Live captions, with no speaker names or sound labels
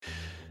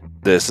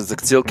This is the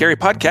Concealed Carry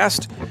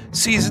Podcast,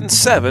 Season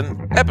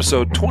 7,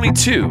 Episode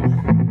 22.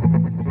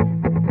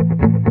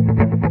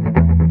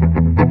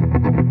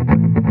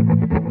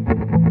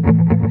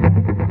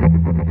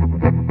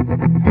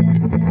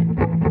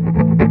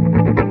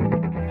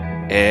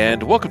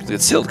 And welcome to the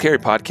Concealed Carry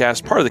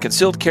Podcast, part of the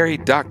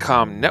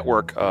ConcealedCarry.com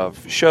network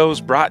of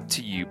shows brought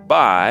to you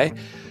by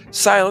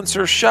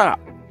Silencer Shop.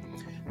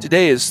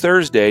 Today is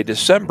Thursday,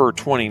 December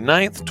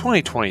 29th,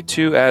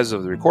 2022, as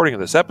of the recording of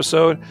this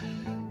episode,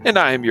 and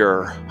I am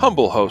your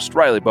humble host,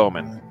 Riley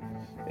Bowman.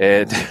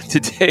 And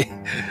today,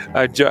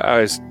 I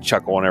always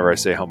chuckle whenever I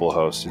say humble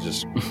host. It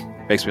just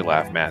makes me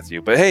laugh,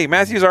 Matthew. But hey,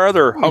 Matthew's our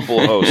other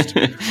humble host.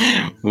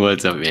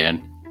 What's up,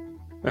 man?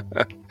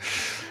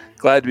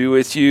 Glad to be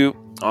with you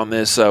on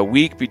this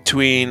week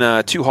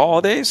between two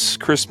holidays,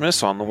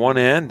 Christmas on the one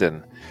end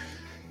and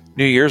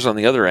New Year's on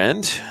the other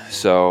end.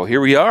 So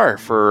here we are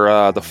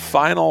for the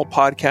final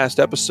podcast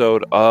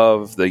episode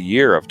of the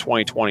year of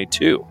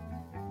 2022.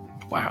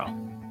 Wow.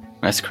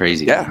 That's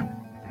crazy. Yeah.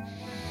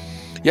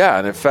 Yeah,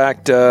 and in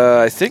fact,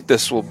 I think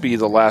this will be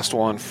the last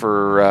one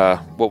for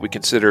what we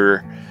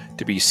consider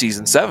to be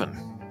Season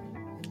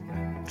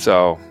 7.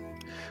 So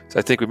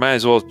I think we might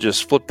as well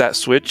just flip that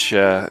switch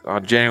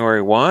on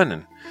January 1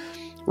 and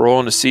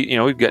roll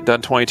into we've got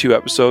done 22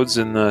 episodes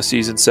in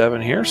Season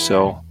 7 here,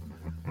 so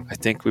I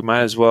think we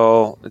might as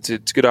well. It's a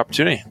good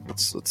opportunity.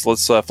 Let's flip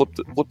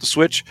the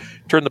switch,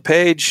 turn the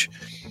page,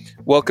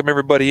 welcome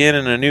everybody in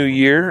a new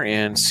year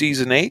in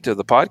Season 8 of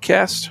the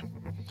podcast,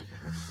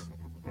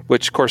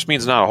 which of course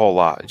means not a whole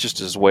lot. It's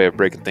just as a way of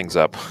breaking things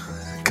up,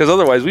 because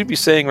otherwise we'd be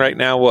saying right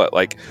now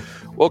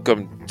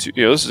welcome to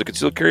this is a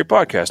Concealed Carry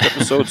Podcast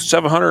episode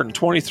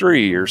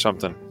 723 or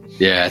something.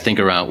 Yeah, I think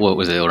around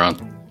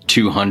around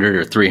 200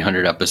 or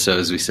 300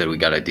 episodes we said we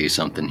got to do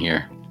something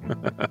here.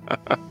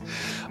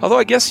 Although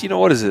I guess,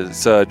 what is it?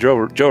 It's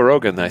Joe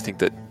Rogan, I think,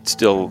 that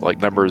still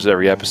numbers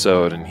every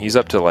episode, and he's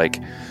up to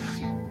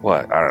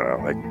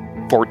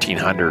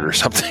 1,400 or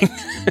something.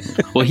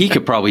 Well, he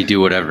could probably do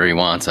whatever he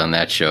wants on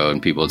that show,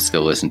 and people would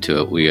still listen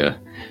to it.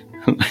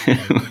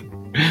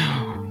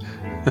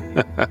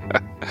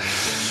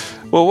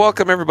 Well,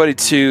 welcome everybody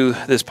to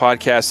this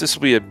podcast. This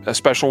will be a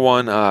special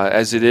one,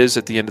 as it is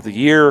at the end of the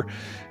year,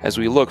 as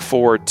we look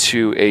forward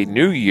to a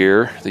new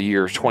year, the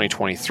year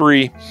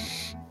 2023.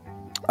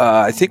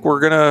 I think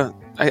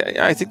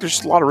I think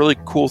there's a lot of really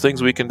cool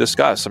things we can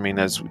discuss. I mean,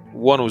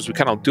 we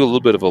kind of do a little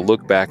bit of a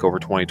look back over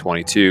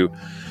 2022.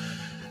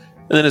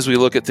 And then as we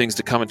look at things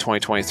to come in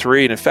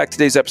 2023, and in fact,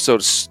 today's episode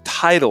is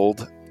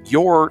titled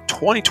Your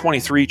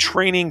 2023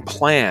 Training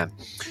Plan.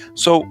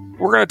 So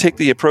we're going to take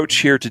the approach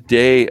here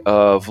today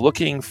of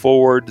looking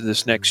forward to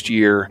this next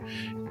year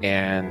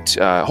and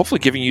hopefully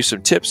giving you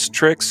some tips,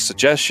 tricks,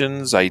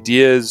 suggestions,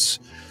 ideas,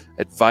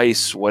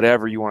 advice,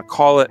 whatever you want to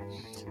call it,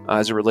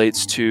 as it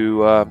relates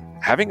to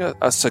having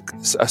a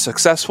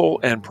successful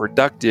and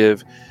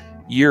productive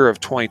year of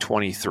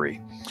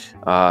 2023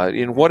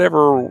 in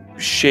whatever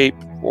shape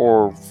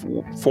or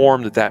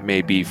form that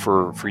may be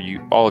for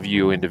you, all of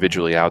you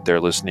individually out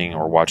there listening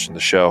or watching the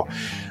show.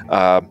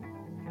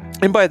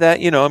 And by that,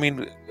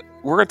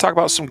 we're going to talk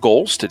about some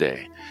goals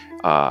today.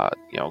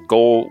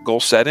 Goal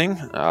setting.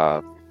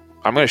 I'm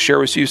going to share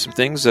with you some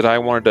things that I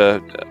wanted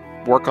to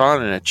work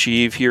on and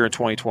achieve here in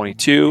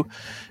 2022,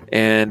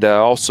 and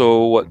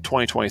also what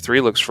 2023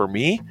 looks for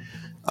me.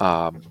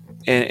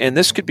 And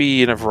this could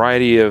be in a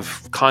variety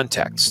of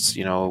contexts,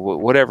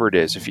 whatever it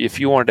is. If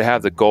you wanted to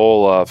have the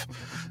goal of,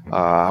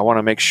 I want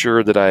to make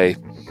sure that I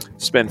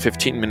spend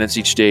 15 minutes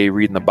each day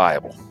reading the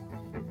Bible.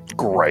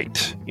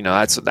 Great.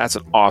 That's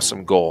an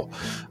awesome goal.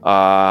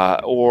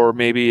 Or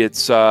maybe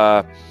it's,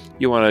 you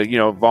want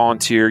to,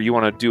 volunteer, you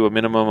want to do a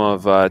minimum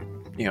of,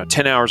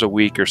 10 hours a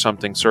week or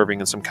something, serving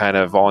in some kind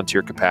of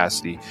volunteer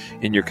capacity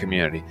in your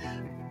community.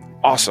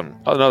 Awesome.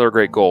 Another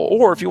great goal.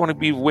 Or if you want to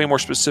be way more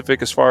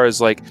specific as far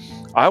as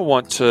I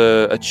want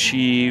to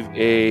achieve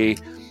a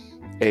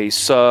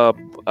sub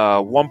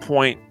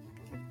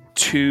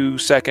 1.2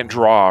 second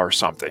draw or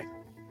something,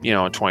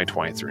 in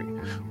 2023.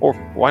 Or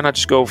why not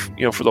just go,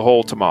 for the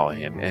whole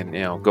tamale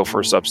and go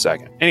for a sub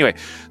second. Anyway,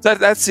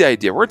 that's the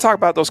idea. We're going to talk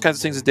about those kinds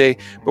of things today,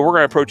 but we're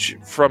going to approach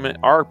from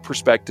our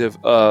perspective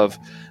of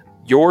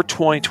your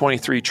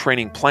 2023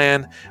 training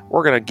plan.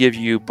 We're going to give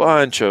you a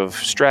bunch of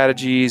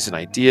strategies and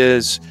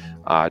ideas,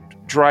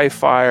 dry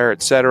fire,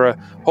 etc.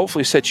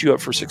 Hopefully set you up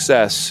for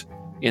success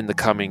in the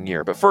coming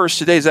year. But first,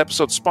 today's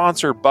episode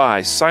sponsored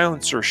by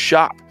Silencer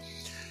Shop.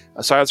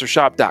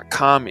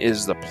 SilencerShop.com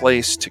is the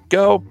place to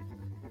go.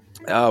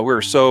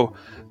 We're so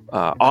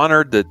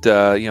honored that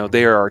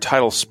they are our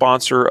title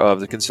sponsor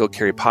of the Concealed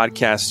Carry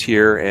Podcast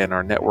here and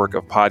our network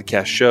of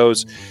podcast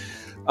shows.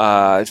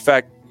 In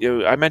fact,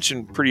 I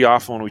mentioned pretty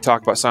often when we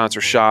talk about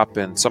Silencer Shop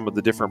and some of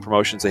the different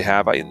promotions they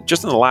have.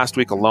 Just in the last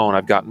week alone,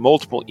 I've gotten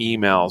multiple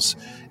emails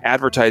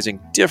advertising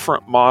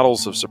different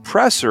models of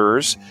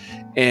suppressors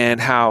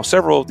and how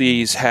several of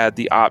these had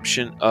the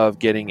option of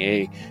getting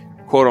a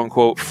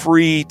quote-unquote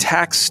free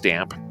tax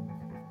stamp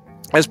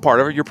as part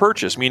of your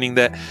purchase, meaning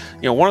that,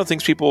 one of the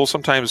things people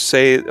sometimes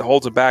say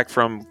holds them back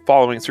from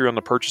following through on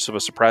the purchase of a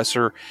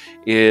suppressor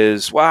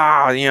is,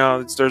 wow,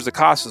 there's the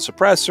cost of the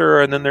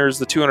suppressor, and then there's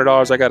the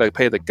 $200 I got to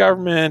pay the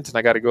government, and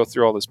I got to go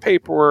through all this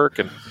paperwork,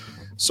 and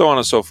so on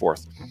and so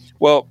forth.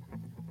 Well,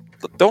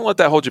 don't let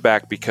that hold you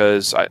back,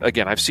 because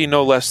I've seen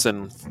no less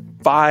than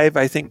 5,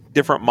 I think,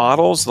 different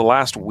models the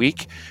last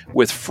week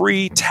with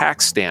free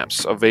tax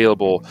stamps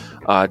available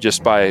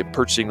just by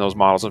purchasing those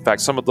models. In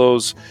fact, some of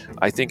those,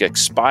 I think,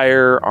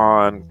 expire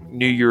on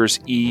New Year's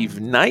Eve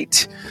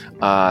night.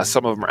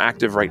 Some of them are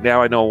active right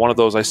now. I know one of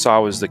those I saw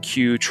was the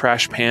Q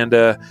Trash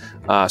Panda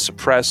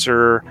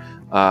suppressor.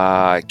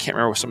 I can't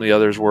remember what some of the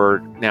others were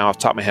now off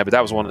the top of my head, but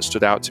that was one that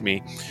stood out to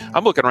me.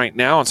 I'm looking right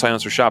now on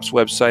Silencer Shop's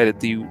website at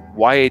the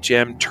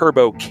YHM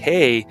Turbo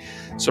K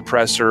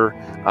suppressor,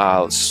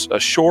 a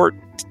short,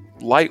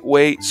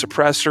 lightweight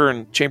suppressor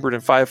and chambered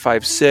in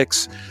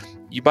 5.56.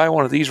 You buy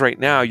one of these right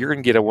now, you're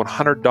going to get a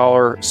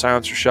 $100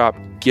 Silencer Shop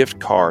gift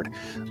card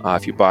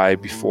if you buy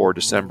before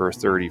December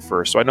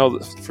 31st. So I know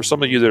that for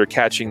some of you that are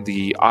catching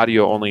the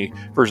audio-only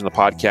version of the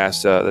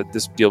podcast, that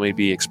this deal may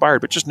be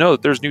expired, but just know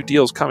that there's new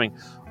deals coming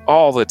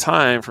all the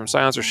time from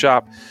Silencer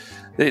Shop.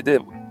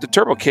 The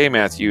Turbo K,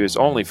 Matthew, is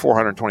only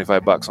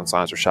 $425 on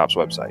Silencer Shop's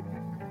website.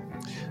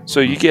 So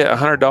you get a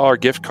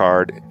 $100 gift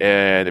card,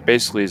 and it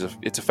basically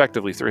it's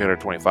effectively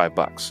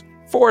 $325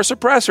 for a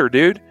suppressor,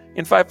 dude,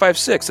 in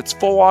 5.56. It's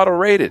full auto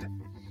rated.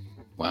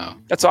 Wow,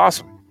 that's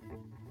awesome.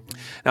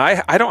 Now,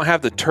 I don't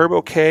have the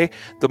Turbo K.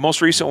 The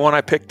most recent one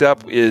I picked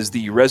up is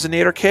the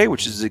Resonator K,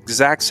 which is the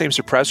exact same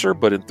suppressor,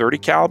 but in 30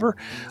 caliber.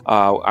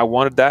 I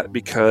wanted that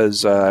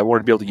because I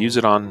wanted to be able to use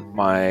it on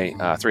my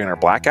 300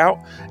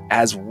 Blackout,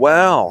 as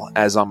well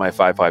as on my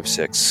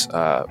 5.56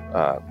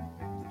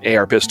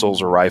 AR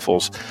pistols or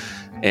rifles.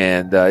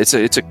 And it's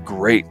a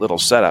great little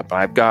setup.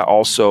 I've got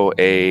also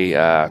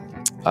another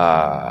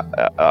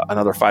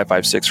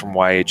 5.56 from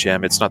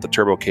YHM. It's not the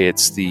Turbo K.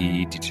 It's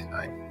the...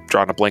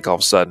 drawing a blank all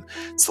of a sudden.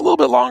 It's a little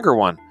bit longer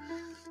one.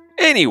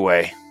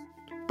 Anyway,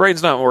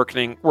 brain's not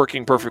working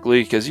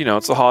perfectly because,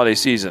 it's the holiday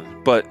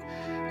season. But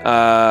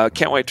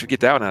can't wait to get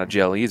that one out of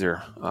jail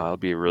either. It'll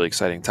be a really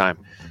exciting time.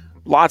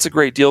 Lots of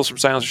great deals from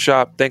Silencer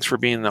Shop. Thanks for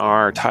being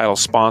our title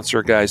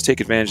sponsor, guys.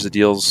 Take advantage of the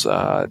deals.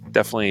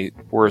 Definitely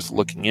worth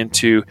looking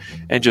into.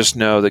 And just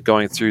know that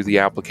going through the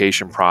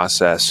application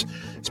process,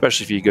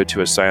 especially if you go to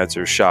a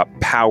Silencer Shop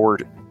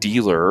powered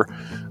dealer,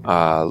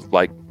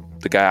 like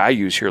the guy I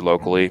use here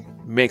locally,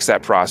 makes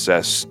that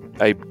process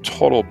a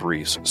total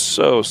breeze.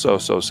 So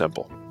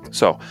simple.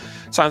 So,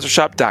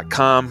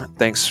 silencershop.com.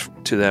 Thanks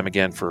to them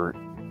again for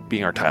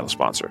being our title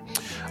sponsor.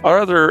 Our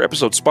other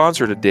episode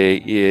sponsor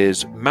today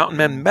is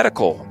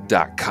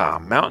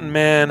mountainmanmedical.com. Mountain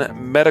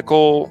Man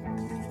Medical.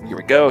 Here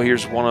we go.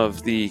 Here's one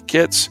of the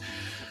kits.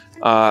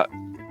 Our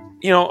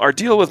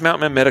deal with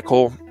Mountain Man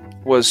Medical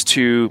was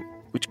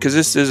because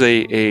this is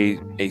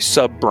a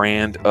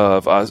sub-brand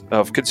of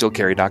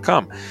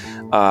concealedcarry.com,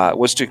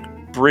 was to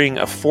bring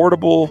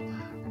affordable,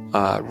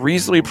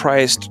 reasonably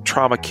priced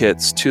trauma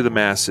kits to the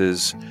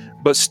masses,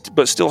 but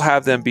still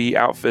have them be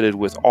outfitted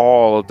with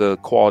all of the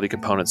quality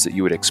components that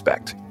you would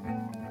expect,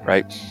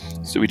 right?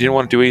 So we didn't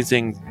want to do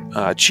anything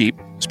cheap,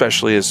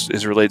 especially as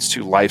it relates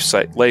to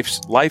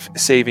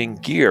life-saving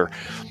gear.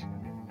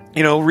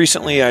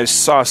 Recently I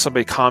saw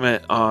somebody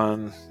comment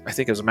on, I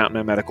think it was a Mountain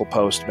Man Medical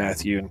post,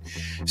 Matthew, and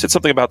said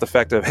something about the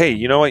fact of, hey,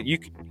 you know what,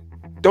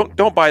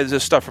 Don't buy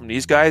this stuff from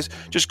these guys.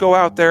 Just go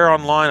out there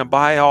online and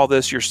buy all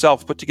this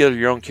yourself. Put together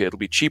your own kit. It'll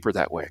be cheaper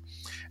that way.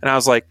 And I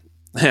was like,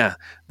 yeah,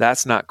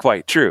 that's not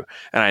quite true.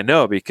 And I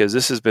know, because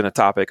this has been a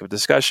topic of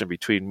discussion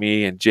between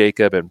me and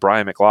Jacob and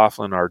Brian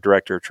McLaughlin, our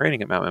director of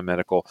training at Mountain Man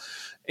Medical.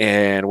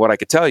 And what I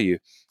could tell you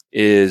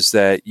is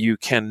that you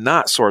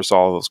cannot source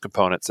all of those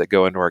components that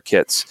go into our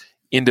kits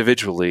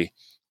individually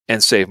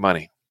and save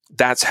money.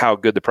 That's how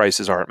good the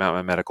prices are at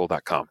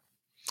mountainmanmedical.com.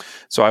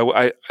 So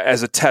I,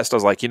 as a test, I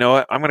was like, you know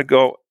what? I'm going to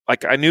go.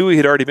 Like, I knew we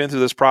had already been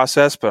through this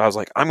process, but I was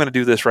like, I'm going to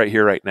do this right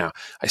here, right now.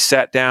 I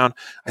sat down.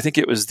 I think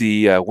it was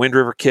the Wind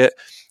River kit.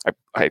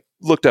 I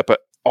looked up at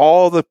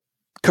all the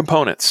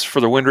components for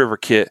the Wind River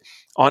kit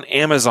on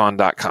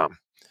Amazon.com,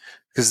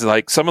 because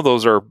some of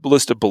those are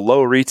listed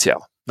below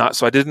retail.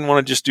 So I didn't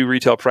want to just do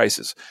retail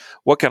prices.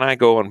 What can I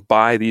go and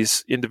buy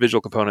these individual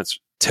components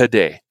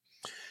today?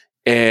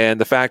 And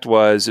the fact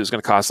was, it was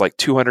going to cost like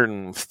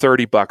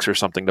 $230 or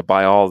something to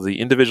buy all the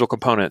individual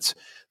components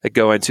that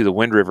go into the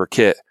Wind River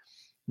kit,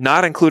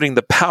 not including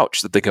the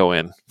pouch that they go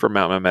in from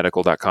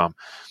mountainmanmedical.com.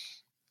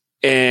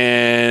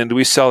 And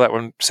we sell that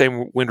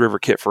same Wind River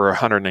kit for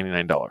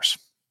 $199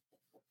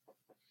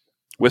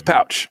 with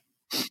pouch.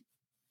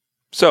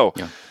 So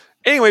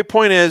anyway,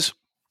 point is,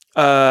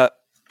 to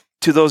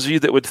those of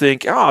you that would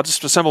think, I'll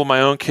just assemble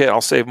my own kit,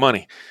 I'll save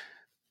money.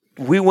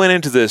 We went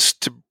into this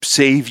to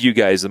save you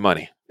guys the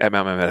money at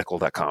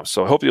mountainmanmedical.com.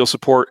 So I hope you'll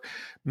support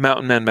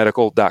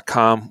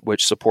mountainmanmedical.com,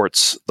 which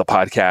supports the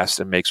podcast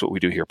and makes what we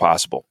do here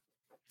possible.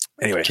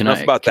 Anyway,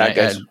 enough about that,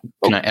 guys.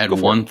 Can I add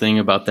one thing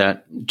about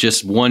that?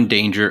 Just one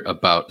danger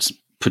about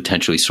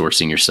potentially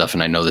sourcing your stuff,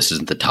 and I know this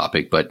isn't the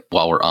topic, but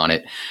while we're on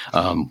it,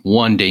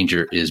 one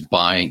danger is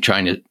trying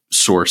to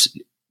source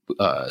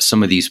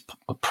some of these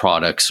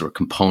products or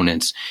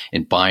components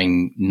and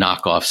buying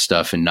knockoff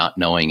stuff and not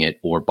knowing it,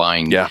 or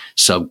buying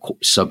sub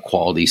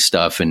quality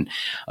stuff. And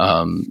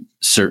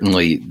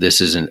certainly this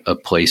isn't a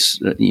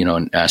place,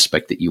 an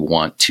aspect that you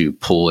want to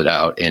pull it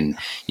out and,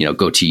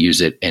 go to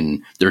use it,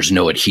 and there's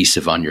no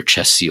adhesive on your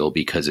chest seal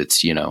because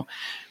it's,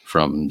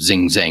 from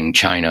Xing Zhang,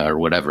 China, or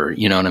whatever.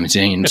 You know what I'm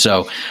saying?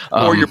 So,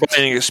 or you're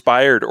buying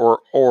expired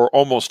or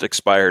almost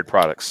expired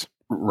products.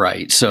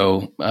 Right.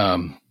 So,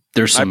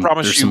 there's some. I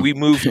promise you, we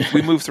move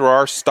through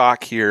our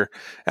stock here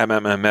at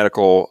MMM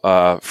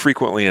Medical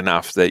frequently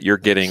enough that you're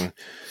getting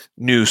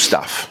new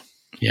stuff.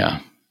 Yeah.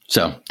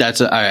 So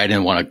I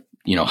didn't want to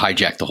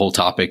hijack the whole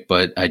topic,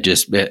 but I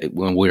just,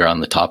 when we're on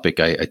the topic,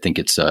 I think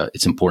it's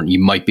important. You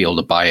might be able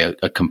to buy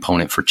a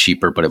component for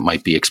cheaper, but it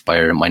might be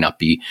expired. It might not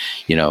be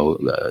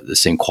the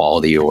same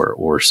quality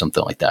or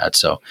something like that.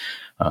 So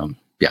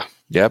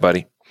yeah,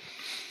 buddy.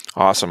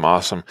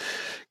 Awesome,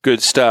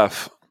 good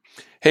stuff.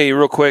 Hey,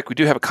 real quick, we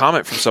do have a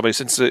comment from somebody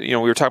since, we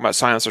were talking about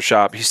Silencer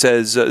Shop. He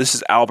says, this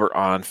is Albert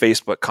on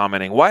Facebook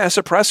commenting, why a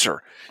suppressor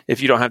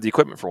if you don't have the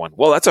equipment for one?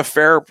 Well, that's a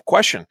fair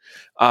question.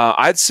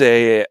 I'd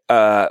say,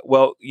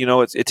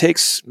 it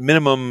takes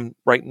minimum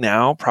right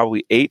now,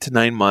 probably 8 to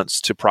 9 months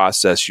to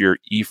process your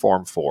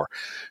eForm 4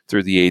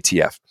 through the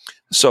ATF.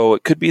 So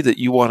it could be that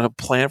you want to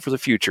plan for the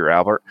future,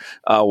 Albert.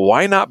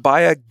 Why not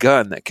buy a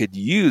gun that could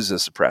use a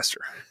suppressor?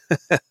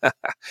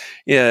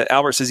 Yeah,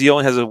 Albert says he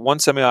only has one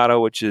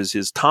semi-auto, which is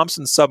his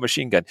Thompson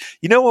submachine gun.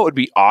 You know what would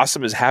be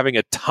awesome is having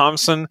a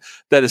Thompson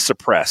that is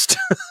suppressed.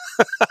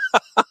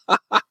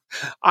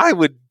 I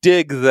would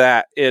dig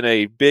that in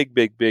a big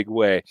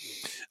way.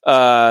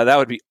 That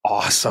would be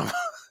awesome.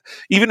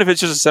 Even if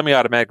it's just a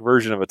semi-automatic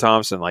version of a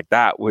Thompson, like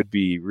that would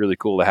be really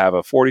cool to have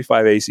a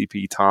 45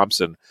 ACP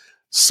Thompson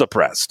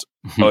suppressed.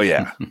 Oh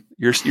yeah,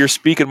 you're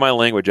speaking my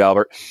language,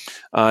 Albert.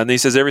 And he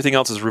says everything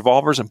else is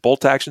revolvers and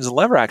bolt actions and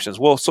lever actions.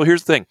 Well, so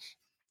here's the thing.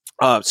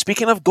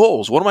 Speaking of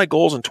goals, one of my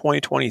goals in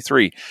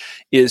 2023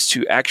 is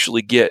to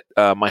actually get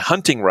my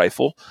hunting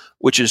rifle,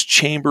 which is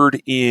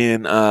chambered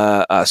in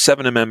a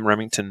 7mm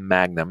Remington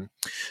Magnum,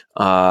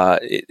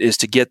 is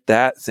to get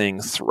that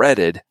thing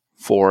threaded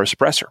for a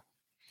suppressor.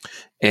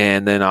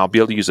 And then I'll be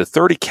able to use a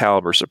 30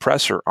 caliber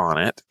suppressor on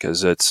it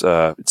because it's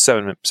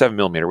 7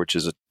 millimeter, which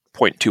is a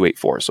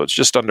 .284, so it's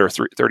just under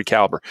 30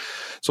 caliber.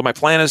 So my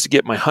plan is to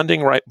get my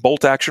hunting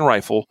bolt action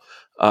rifle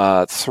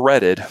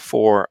threaded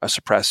for a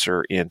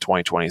suppressor in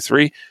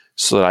 2023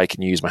 so that I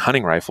can use my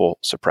hunting rifle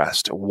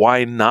suppressed.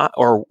 Why not?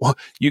 Or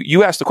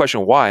you asked the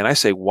question why, and I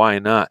say why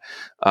not?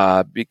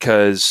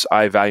 Because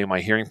I value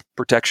my hearing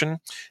protection.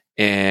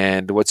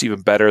 And what's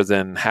even better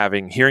than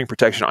having hearing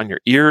protection on your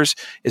ears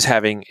is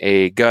having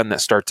a gun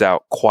that starts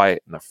out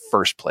quiet in the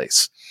first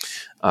place.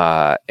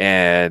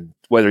 And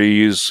whether you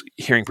use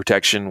hearing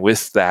protection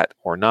with that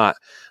or not.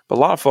 But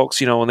a lot of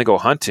folks, when they go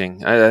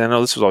hunting, I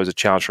know this was always a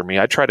challenge for me.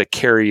 I try to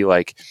carry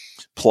like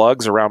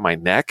plugs around my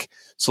neck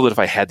so that if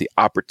I had the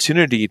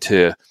opportunity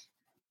to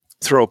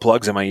throw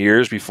plugs in my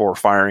ears before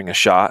firing a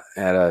shot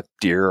at a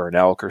deer or an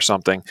elk or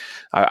something,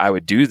 I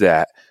would do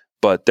that.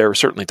 But there were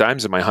certainly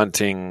times in my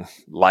hunting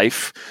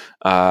life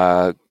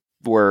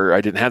where I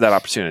didn't have that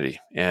opportunity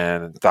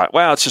and thought,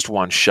 well, it's just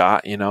one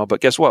shot,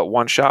 But guess what?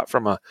 One shot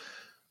from a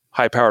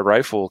high-powered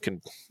rifle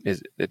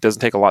it doesn't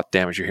take a lot to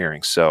damage your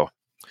hearing. So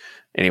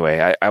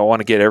anyway, I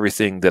want to get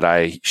everything that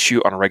I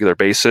shoot on a regular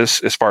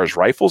basis, as far as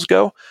rifles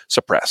go,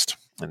 suppressed.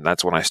 And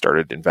that's when I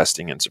started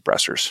investing in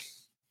suppressors.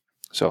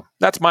 So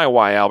that's my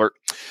why, Albert.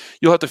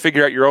 You'll have to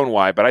figure out your own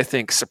why, but I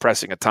think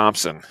suppressing a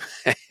Thompson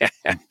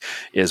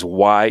is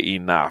why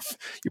enough.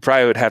 You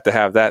probably would have to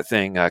have that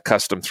thing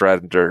custom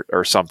threaded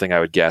or something, I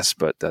would guess,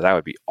 but that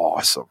would be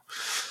awesome.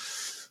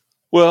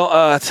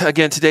 Well,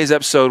 again, today's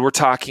episode, we're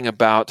talking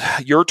about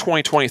your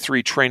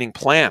 2023 training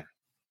plan.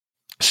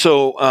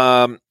 So,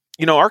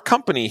 our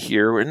company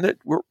here,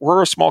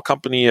 we're a small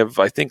company of,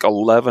 I think,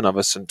 11 of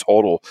us in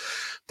total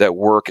that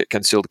work at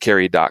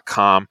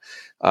concealedcarry.com.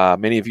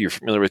 Many of you are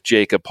familiar with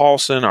Jacob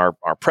Paulson, our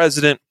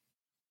president.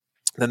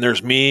 Then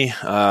there's me,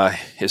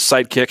 his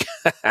sidekick,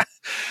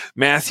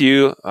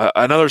 Matthew,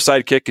 another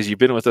sidekick because you've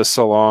been with us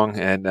so long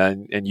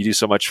and you do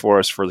so much for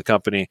us for the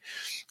company.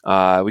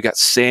 We got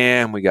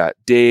Sam, we got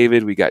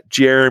David, we got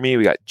Jeremy,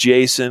 we got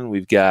Jason,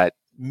 we've got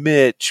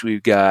Mitch,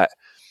 we've got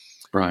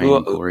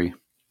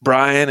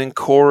Brian and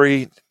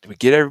Corey. Did we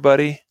get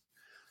everybody?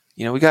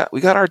 We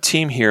got our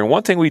team here. And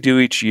one thing we do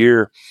each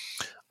year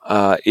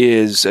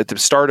is at the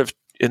start of,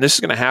 and this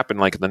is going to happen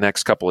like in the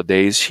next couple of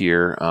days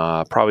here,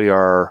 probably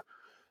our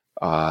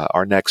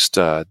next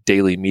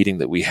daily meeting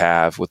that we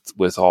have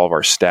with all of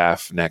our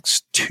staff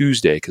next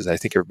Tuesday, because I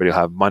think everybody will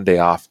have Monday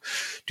off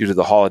due to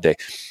the holiday.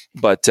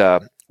 But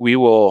we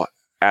will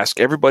ask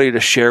everybody to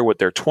share what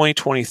their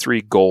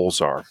 2023 goals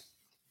are.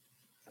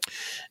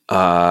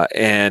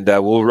 And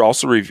we'll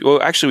also review,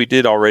 well, actually we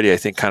did already, I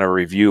think, kind of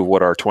review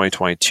what our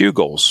 2022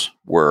 goals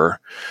were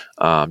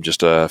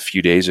just a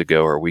few days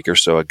ago or a week or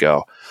so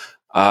ago.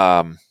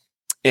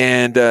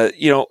 And,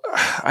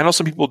 I know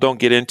some people don't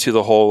get into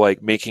the whole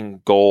like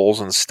making goals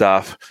and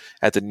stuff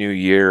at the new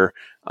year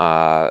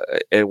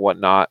and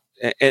whatnot.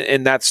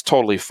 And that's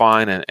totally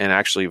fine and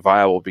actually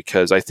viable,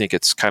 because I think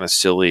it's kind of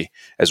silly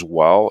as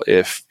well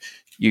if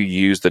you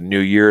use the new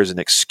year as an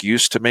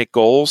excuse to make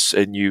goals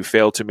and you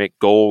fail to make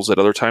goals at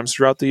other times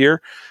throughout the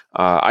year.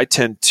 I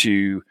tend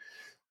to,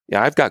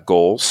 I've got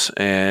goals,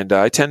 and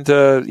I tend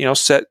to,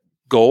 set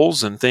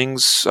goals and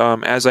things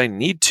as I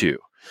need to,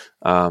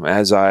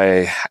 as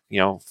I,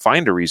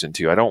 find a reason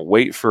to. I don't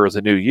wait for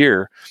the new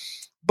year.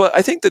 But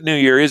I think the new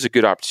year is a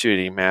good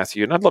opportunity,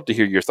 Matthew, and I'd love to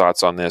hear your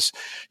thoughts on this.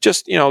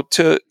 Just,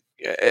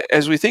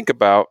 as we think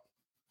about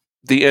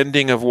the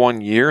ending of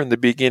one year and the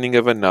beginning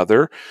of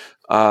another,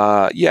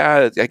 I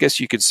guess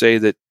you could say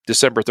that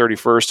December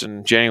 31st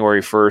and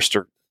January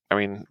 1st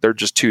they're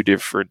just two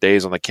different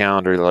days on the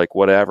calendar, like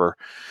whatever.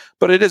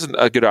 But it is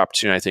a good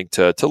opportunity, I think,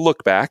 to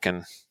look back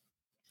and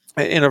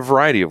in a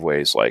variety of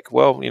ways, like,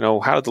 well,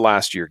 how did the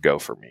last year go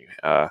for me?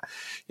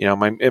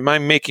 Am I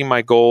making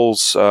my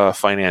goals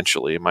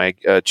financially? Am I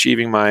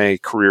achieving my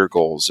career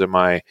goals? Am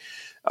I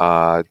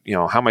how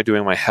am I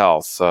doing my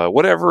health?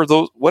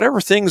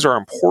 Whatever things are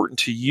important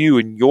to you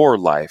in your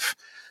life,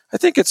 I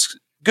think it's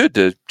good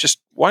to just,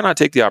 why not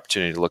take the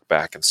opportunity to look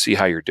back and see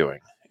how you're doing,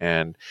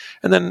 and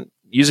then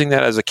using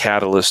that as a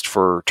catalyst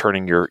for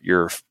turning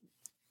your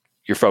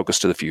focus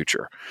to the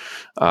future.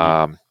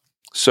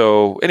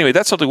 So anyway,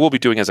 that's something we'll be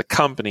doing as a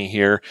company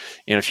here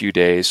in a few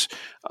days.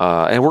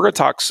 And we're going to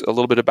talk a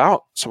little bit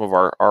about some of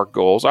our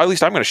goals. At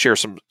least I'm going to share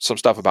some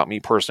stuff about me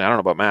personally. I don't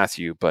know about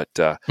Matthew, but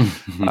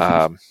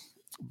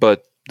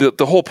but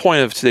the whole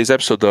point of today's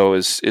episode, though,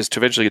 is to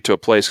eventually get to a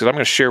place, because I'm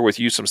going to share with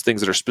you some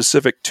things that are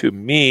specific to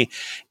me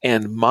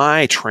and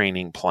my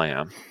training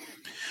plan.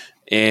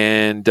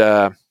 And,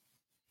 and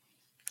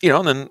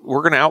then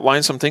we're going to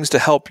outline some things to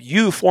help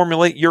you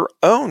formulate your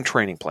own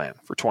training plan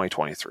for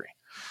 2023.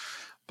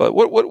 But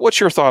what's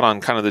your thought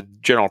on kind of the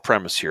general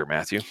premise here,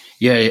 Matthew?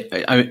 Yeah,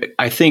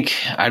 I think,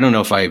 I don't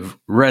know if I've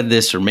read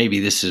this, or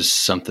maybe this is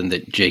something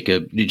that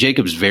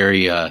Jacob's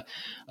very,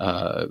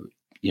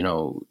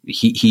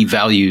 he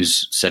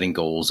values setting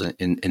goals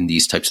in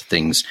these types of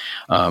things.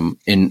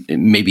 And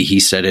maybe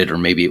he said it, or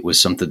maybe it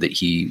was something that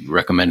he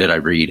recommended I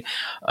read.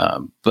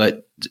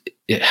 But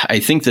I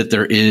think that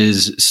there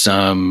is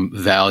some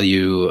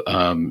value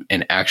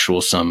and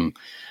some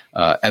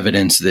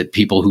evidence that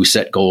people who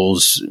set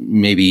goals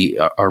maybe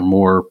are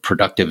more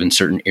productive in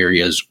certain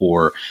areas,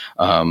 or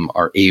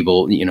are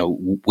able,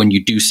 when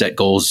you do set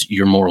goals,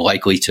 you're more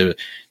likely to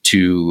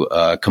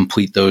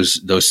complete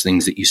those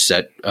things that you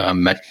set,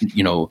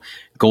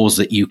 goals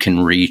that you can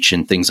reach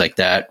and things like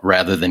that,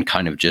 rather than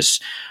kind of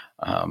just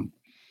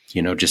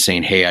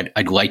saying, hey,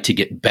 I'd like to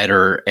get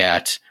better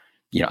at,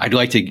 I'd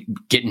like to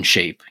get in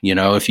shape.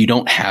 If you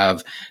don't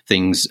have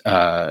things,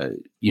 that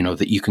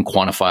you can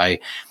quantify,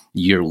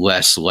 you're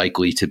less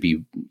likely to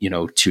be,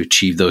 to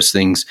achieve those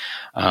things.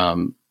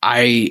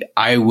 I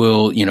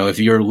will, if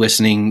you're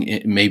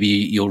listening, maybe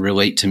you'll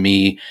relate to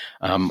me.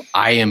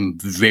 I am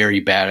very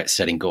bad at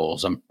setting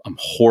goals. I'm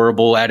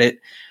horrible at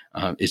it.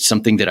 It's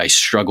something that I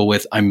struggle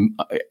with.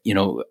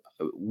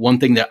 One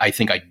thing that I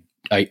think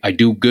I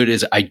do good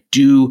is I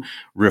do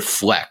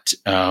reflect.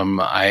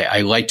 I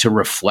like to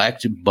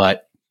reflect,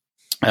 but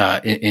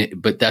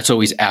that's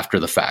always after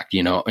the fact,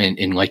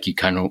 and like you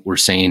kind of were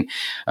saying,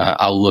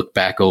 I'll look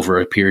back over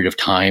a period of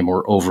time,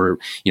 or over,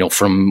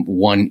 from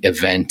one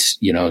event,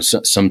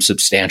 some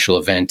substantial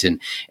event. And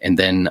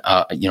then,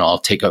 I'll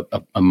take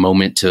a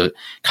moment to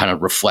kind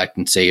of reflect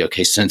and say,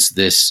 okay, since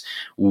this,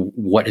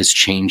 what has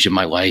changed in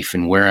my life,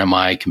 and where am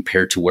I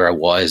compared to where I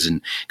was,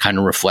 and kind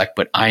of reflect.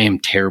 But I am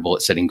terrible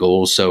at setting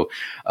goals. So,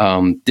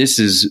 this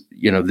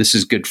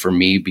is good for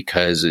me,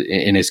 because,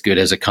 and it's good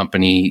as a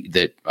company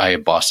that I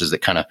have bosses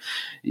that kind of,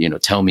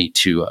 tell me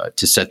to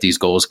set these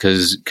goals,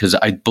 because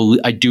I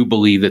do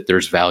believe that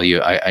there's value.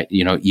 I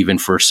even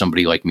for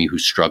somebody like me who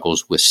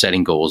struggles with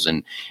setting goals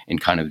and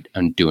kind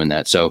of doing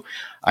that. So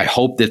I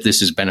hope that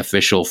this is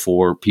beneficial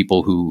for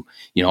people who,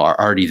 are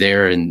already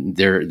there and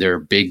they're a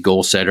big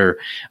goal setter,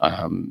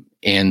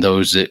 and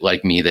those that,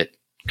 like me, that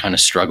kind of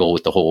struggle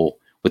with the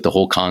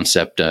whole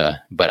concept.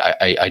 But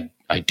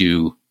I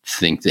do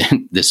think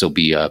that this will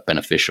be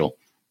beneficial.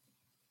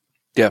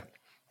 Yeah.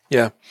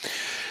 Yeah.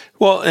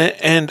 Well,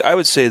 and I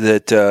would say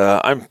that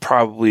I'm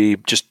probably,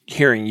 just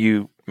hearing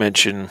you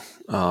mention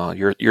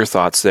your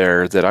thoughts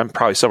there, that I'm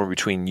probably somewhere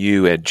between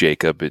you and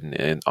Jacob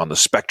and on the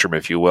spectrum,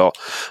 if you will.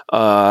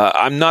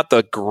 I'm not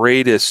the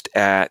greatest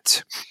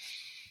at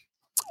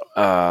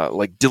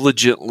like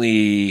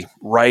diligently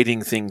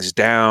writing things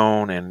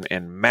down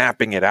and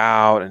mapping it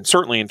out, and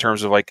certainly in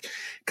terms of like,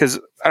 because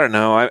I don't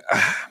know,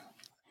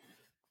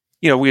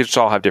 we just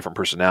all have different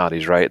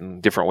personalities, right,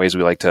 and different ways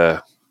we like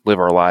to live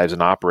our lives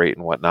and operate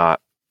and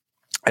whatnot.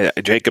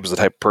 Jacob's the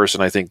type of person,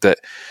 I think, that,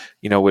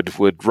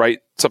 would write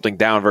something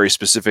down very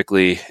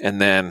specifically, and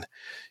then,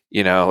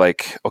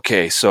 like,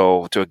 okay,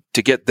 so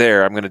to get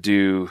there, I'm going to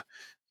do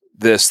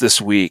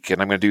this week,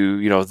 and I'm going to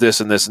do,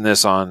 this and this and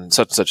this on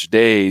such and such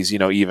days,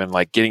 even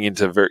like getting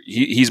into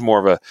he's more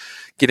of a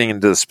getting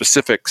into the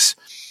specifics,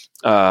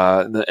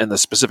 and the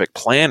specific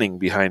planning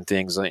behind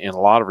things in a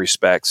lot of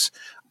respects.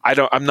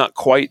 I'm not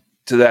quite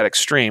to that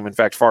extreme. In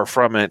fact, far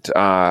from it.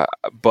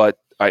 But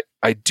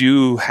I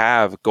do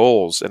have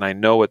goals, and I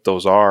know what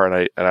those are,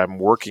 and I'm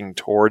working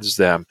towards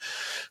them.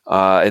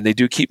 And they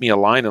do keep me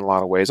aligned in a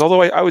lot of ways.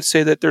 Although I would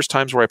say that there's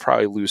times where I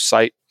probably lose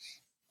sight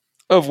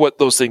of what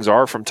those things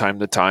are from time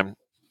to time.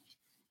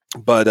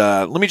 But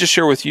let me just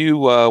share with you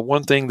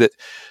one thing that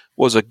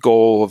was a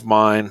goal of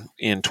mine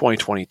in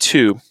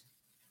 2022.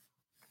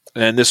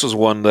 And this was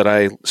one that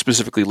I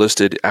specifically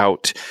listed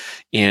out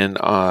in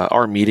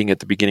our meeting at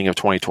the beginning of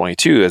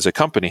 2022 as a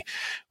company,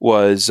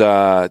 was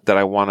that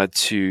I wanted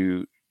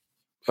to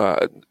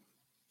I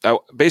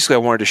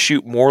wanted to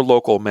shoot more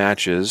local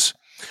matches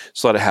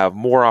so that I have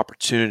more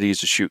opportunities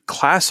to shoot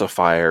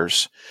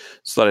classifiers,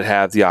 so that I'd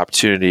have the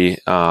opportunity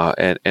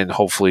and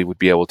hopefully would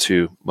be able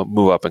to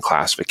move up in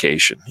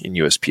classification in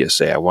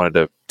USPSA. I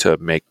wanted to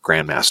make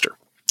Grandmaster.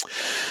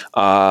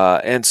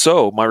 And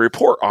so my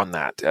report on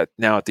that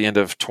now at the end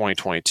of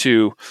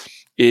 2022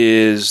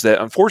 is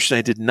that unfortunately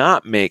I did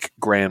not make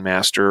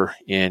Grandmaster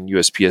in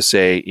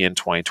USPSA in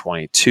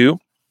 2022.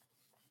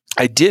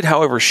 I did,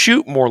 however,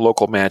 shoot more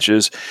local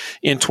matches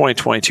in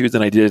 2022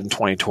 than I did in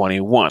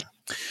 2021.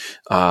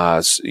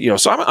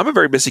 So I'm a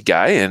very busy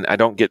guy, and I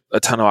don't get a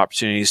ton of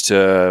opportunities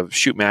to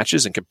shoot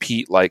matches and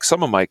compete like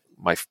some of my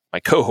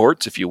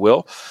cohorts, if you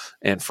will,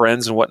 and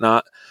friends and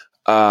whatnot.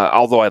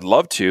 Although I'd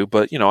love to,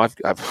 but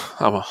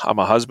I'm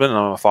a husband and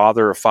I'm a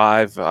father of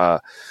 5,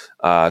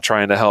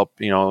 trying to help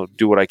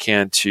do what I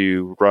can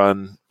to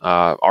run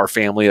our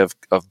family of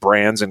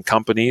brands and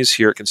companies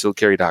here at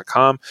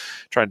concealedcarry.com,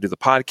 trying to do the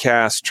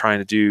podcast,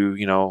 trying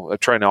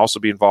to also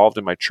be involved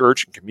in my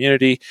church and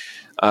community.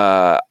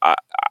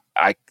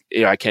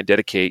 I can't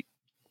dedicate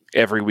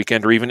every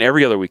weekend or even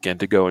every other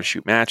weekend to go and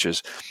shoot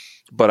matches,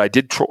 but I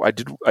did want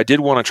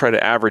to try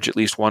to average at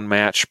least one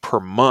match per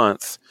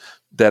month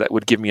that it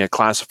would give me a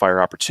classifier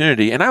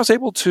opportunity. And I was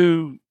able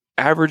to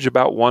average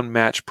about one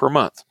match per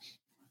month.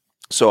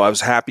 So I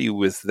was happy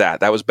with that.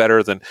 That was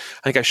better than,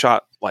 I think I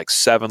shot like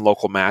 7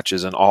 local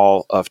matches in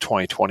all of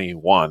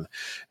 2021.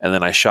 And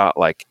then I shot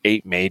like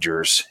 8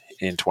 majors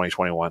in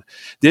 2021.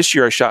 This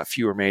year I shot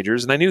fewer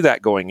majors, and I knew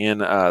that going in.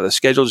 The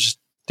schedule just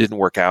didn't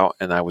work out,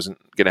 and I wasn't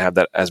going to have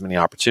that as many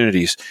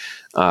opportunities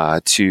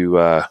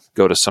to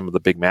go to some of the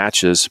big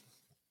matches.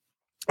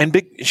 And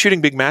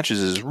shooting big matches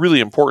is really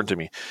important to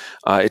me.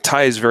 It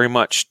ties very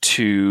much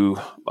to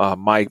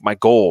my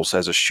goals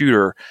as a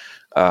shooter,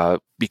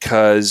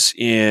 because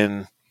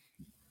in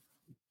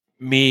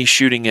me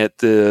shooting at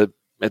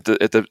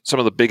some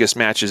of the biggest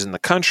matches in the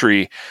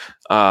country,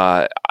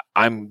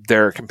 I'm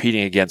there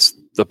competing against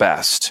the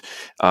best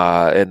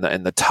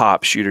and the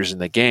top shooters in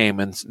the game,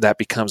 and that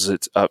becomes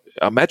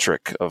a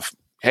metric of,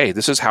 hey,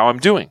 this is how I'm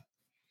doing.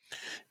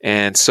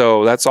 And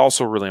so that's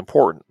also really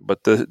important.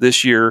 But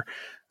this year,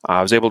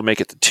 I was able to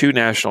make it to 2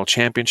 national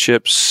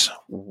championships,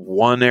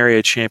 1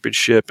 area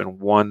championship, and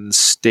 1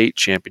 state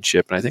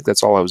championship. And I think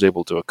that's all I was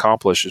able to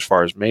accomplish as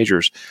far as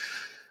majors.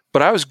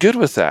 But I was good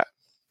with that.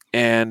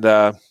 And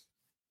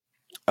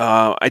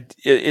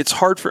it's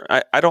hard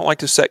I don't like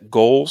to set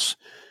goals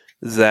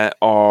that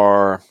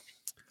are,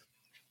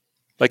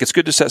 like, it's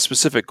good to set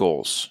specific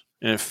goals.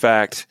 And in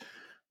fact,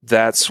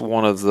 that's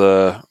one of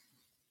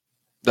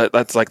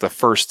that's like the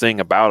first thing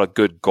about a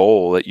good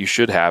goal that you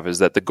should have, is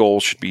that the goal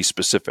should be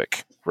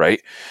specific,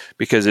 right?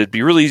 Because it'd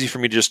be really easy for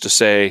me just to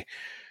say,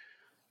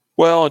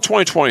 well, in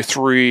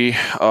 2023,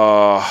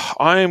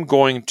 I'm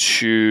going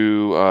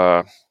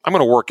to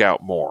work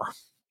out more.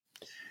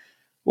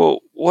 Well,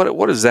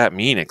 what does that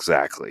mean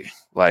exactly?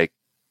 Like,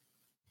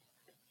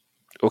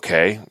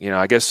 okay,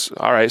 I guess,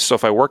 all right, so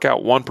if I work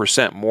out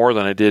 1% more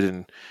than I did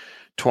in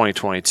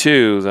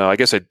 2022, then I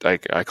guess I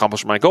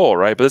accomplished my goal,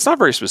 right? But it's not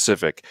very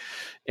specific,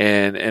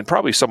 and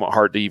probably somewhat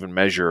hard to even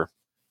measure.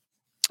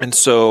 And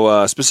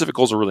so specific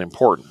goals are really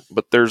important.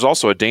 But there's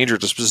also a danger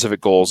to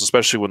specific goals,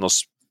 especially when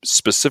those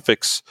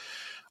specifics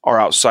are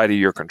outside of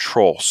your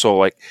control. So,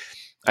 like,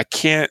 I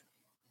can't,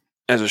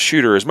 as a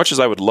shooter, as much as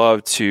I would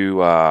love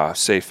to,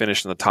 say,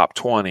 finish in the top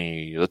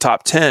 20, the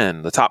top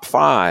 10, the top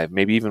 5,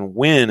 maybe even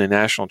win a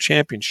national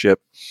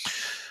championship,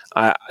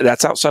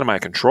 that's outside of my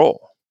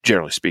control,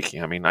 generally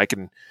speaking. I mean, I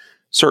can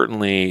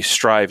certainly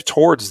strive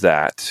towards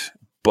that,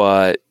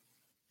 but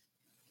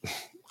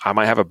I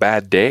might have a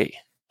bad day.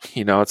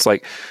 It's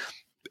like,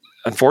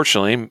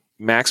 unfortunately,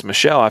 Max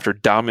Michel, after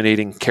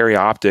dominating Carry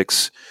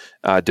Optics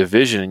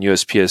division in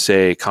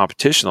USPSA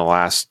competition the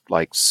last,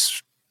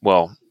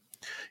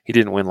 he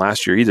didn't win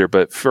last year either,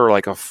 but for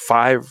like a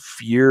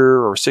 5-year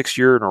or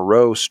 6-year in a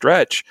row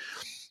stretch,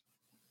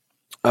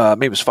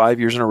 maybe it was 5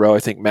 years in a row, I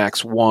think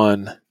Max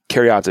won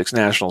Carry Optics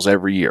Nationals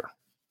every year,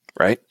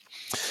 right?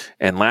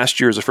 And last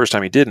year was the first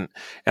time he didn't.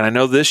 And I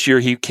know this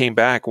year he came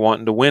back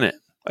wanting to win it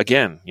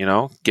again,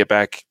 get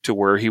back to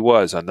where he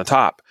was on the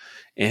top.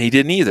 And he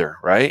didn't either,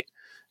 right?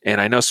 And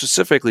I know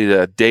specifically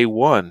that day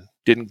 1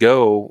 didn't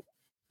go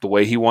the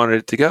way he wanted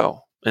it to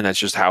go. And that's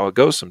just how it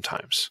goes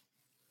sometimes,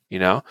 you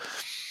know?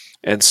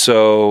 And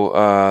so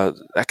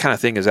that kind of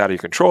thing is out of your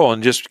control.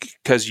 And just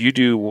because you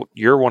do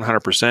your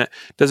 100%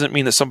 doesn't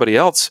mean that somebody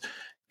else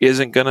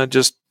isn't going to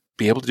just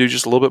be able to do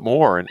just a little bit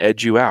more and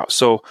edge you out.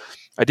 So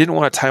I didn't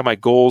want to tie my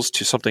goals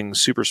to something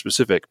super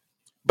specific,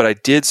 but I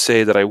did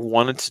say that I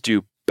wanted to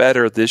do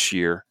better this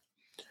year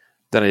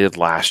than I did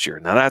last year.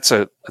 Now that's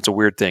a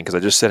weird thing, because I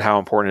just said how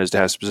important it is to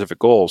have specific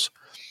goals,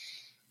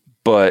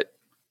 but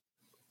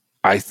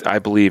I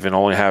believe in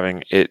only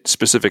having it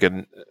specific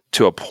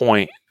to a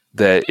point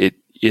that it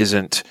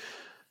isn't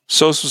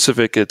so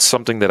specific it's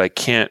something that I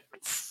can't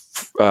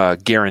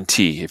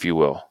guarantee, if you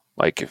will,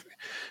 like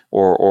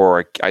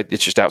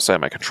it's just outside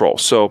my control.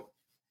 So,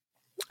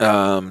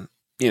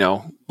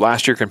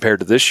 last year compared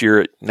to this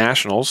year at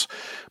Nationals,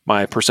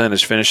 my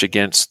percentage finish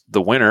against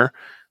the winner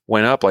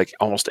went up like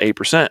almost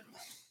 8%.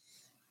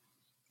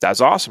 That's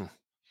awesome.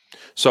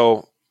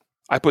 So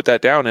I put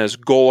that down as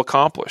goal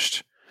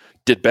accomplished.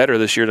 Did better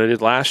this year than I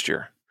did last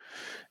year.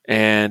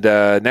 And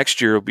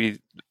next year will be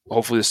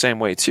hopefully the same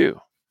way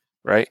too,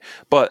 right?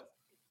 But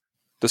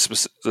the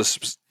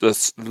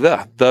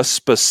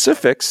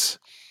specifics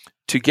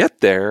to get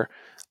there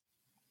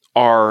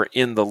are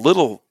in the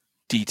little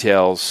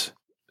details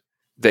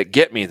that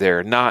get me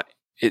there, not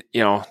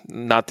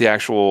the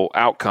actual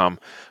outcome,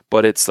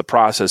 but it's the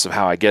process of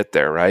how I get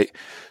there, right?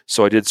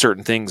 So I did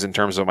certain things in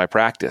terms of my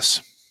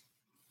practice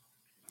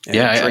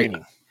and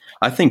training.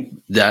 I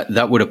think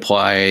that would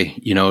apply,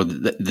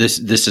 this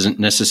isn't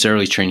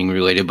necessarily training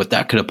related, but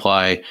that could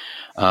apply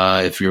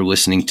if you're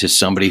listening to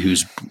somebody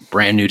who's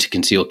brand new to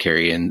concealed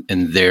carry and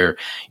they're,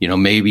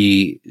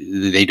 maybe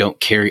they don't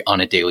carry on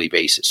a daily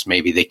basis.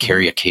 Maybe they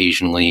carry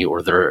occasionally,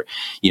 or they're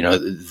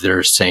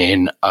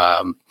saying,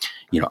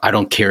 I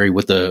don't carry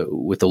with a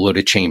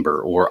loaded chamber,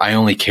 or I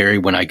only carry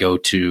when I go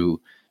to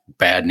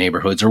bad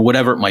neighborhoods, or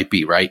whatever it might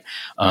be, right?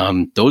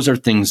 Those are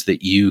things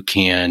that you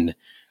can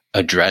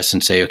address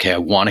and say, okay, I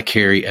want to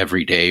carry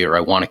every day, or I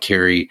want to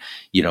carry,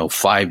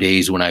 5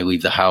 days when I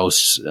leave the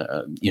house.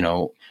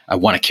 I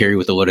want to carry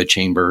with a loaded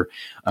chamber.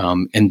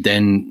 And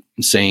then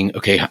saying,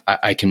 okay,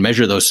 I can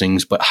measure those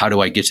things, but how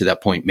do I get to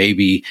that point?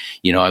 Maybe,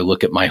 I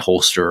look at my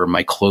holster or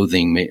my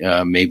clothing.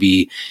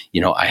 Maybe,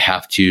 I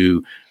have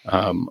to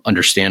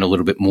understand a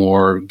little bit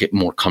more, get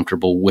more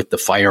comfortable with the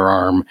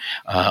firearm,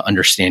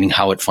 understanding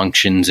how it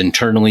functions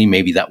internally.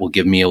 Maybe that will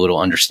give me a little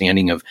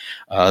understanding of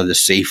the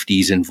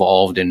safeties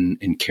involved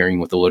in carrying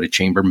with a loaded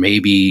chamber.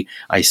 Maybe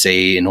I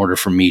say, in order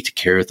for me to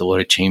carry with a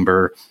loaded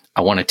chamber,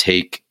 I want to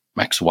take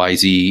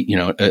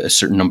XYZ, a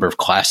certain number of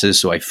classes,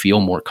 so I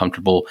feel more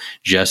comfortable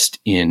just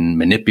in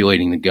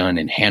manipulating the gun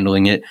and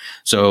handling it.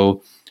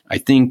 So I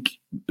think,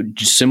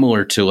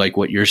 similar to like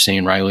what you're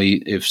saying,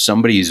 Riley, if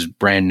somebody's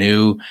brand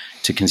new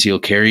to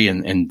concealed carry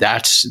and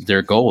that's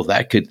their goal,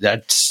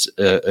 that's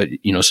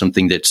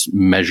something that's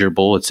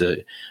measurable. It's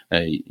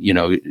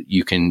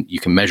you can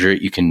measure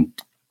it, you can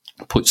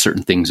put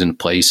certain things in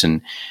place,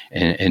 and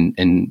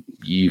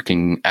you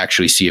can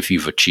actually see if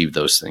you've achieved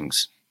those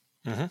things.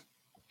 Mm-hmm.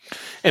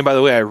 And by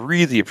the way, I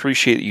really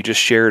appreciate that you just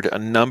shared a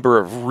number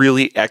of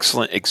really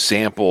excellent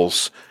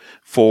examples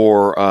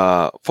for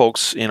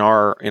folks in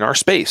our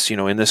space,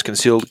 in this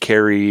concealed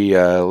carry,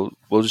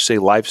 we'll just say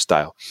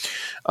lifestyle.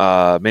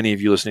 Many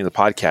of you listening to the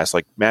podcast,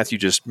 like Matthew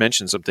just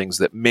mentioned some things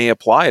that may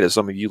apply to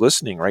some of you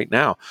listening right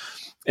now.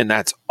 And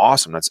that's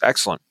awesome. That's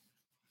excellent.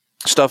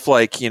 Stuff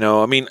like,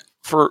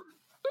 for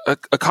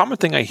a common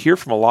thing I hear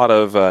from a lot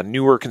of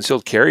newer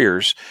concealed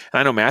carriers,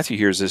 and I know Matthew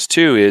hears this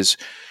too, is,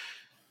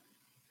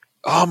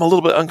 I'm a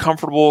little bit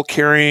uncomfortable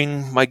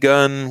carrying my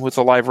gun with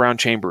a live round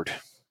chambered.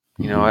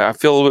 I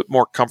feel a little bit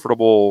more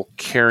comfortable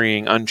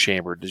carrying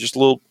unchambered. Just a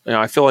little,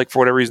 I feel like for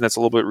whatever reason that's a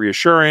little bit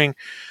reassuring,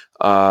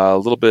 a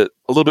little bit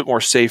more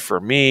safe for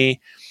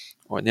me,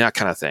 or that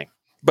kind of thing.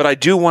 But I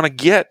do want to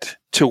get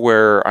to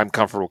where I'm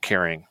comfortable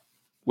carrying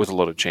with a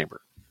loaded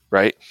chamber,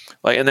 right?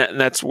 Like, and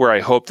that's where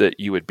I hope that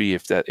you would be.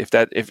 If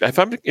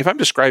I'm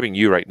describing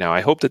you right now,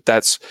 I hope that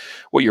that's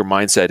what your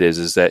mindset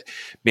is that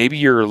maybe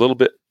you're a little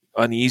bit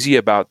uneasy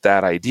about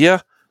that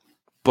idea,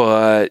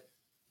 but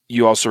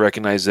you also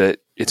recognize that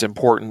it's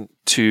important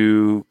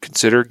to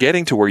consider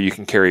getting to where you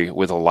can carry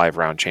with a live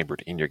round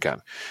chambered in your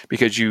gun,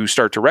 because you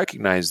start to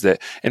recognize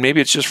that, and maybe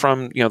it's just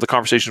from the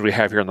conversations we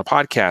have here on the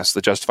podcast,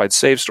 the Justified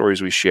Save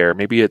stories we share.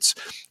 Maybe it's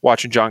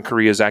watching John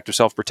Correa's Active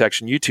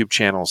Self-Protection YouTube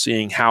channel,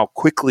 seeing how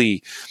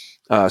quickly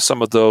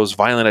some of those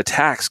violent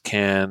attacks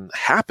can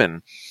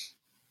happen,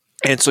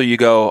 and so you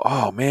go,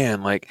 oh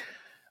man, like,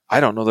 I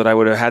don't know that I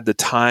would have had the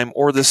time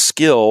or the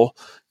skill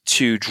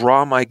to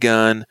draw my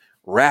gun,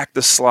 rack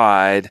the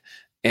slide,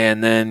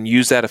 and then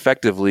use that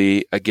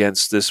effectively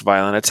against this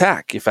violent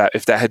attack if that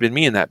had been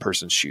me in that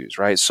person's shoes,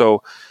 right?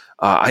 So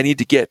I need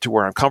to get to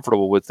where I'm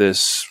comfortable with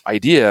this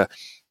idea,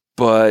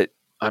 but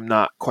I'm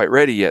not quite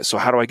ready yet. So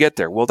how do I get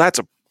there? Well, that's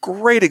a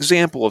great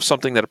example of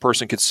something that a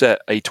person could set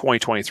a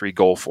 2023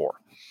 goal for,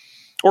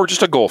 or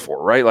just a goal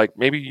for, right? Like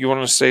maybe you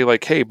want to say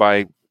like, hey,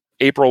 by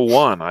April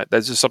 1,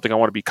 that's just something I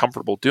want to be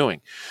comfortable doing.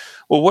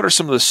 Well, what are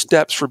some of the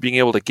steps for being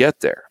able to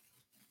get there?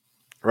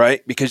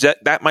 right? Because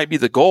that might be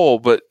the goal,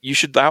 but you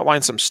should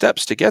outline some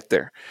steps to get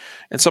there.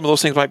 And some of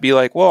those things might be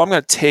like, well, I'm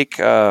going to take,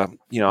 I'm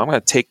going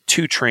to take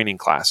 2 training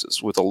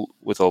classes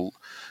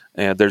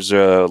and there's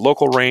a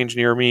local range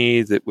near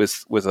me that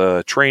with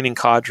a training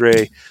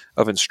cadre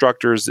of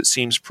instructors that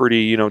seems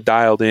pretty,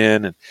 dialed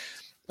in, and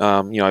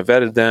I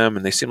vetted them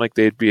and they seem like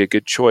they'd be a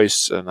good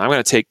choice. And I'm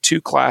going to take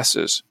 2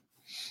 classes.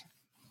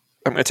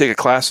 I'm going to take a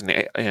class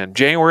in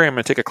January. I'm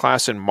going to take a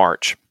class in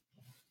March,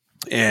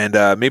 and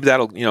maybe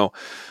that'll,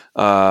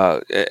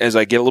 as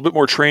I get a little bit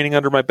more training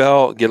under my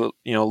belt, get a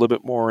little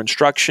bit more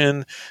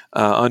instruction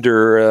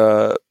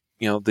under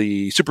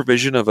the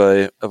supervision of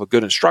a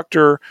good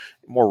instructor,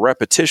 more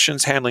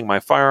repetitions handling my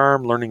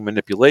firearm, learning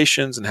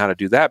manipulations and how to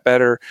do that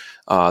better.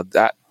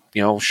 That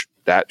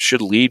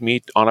should lead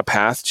me on a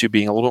path to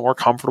being a little bit more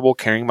comfortable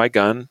carrying my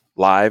gun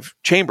live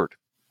chambered.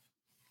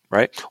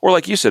 Right? Or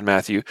like you said,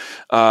 Matthew,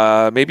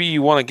 maybe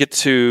you want to get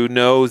to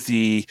know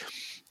the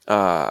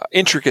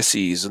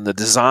intricacies and the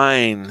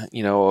design,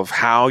 of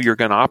how your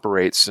gun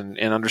operates, and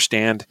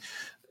understand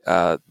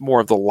more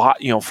of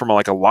the from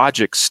like a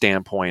logic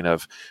standpoint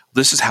of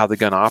this is how the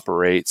gun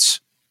operates,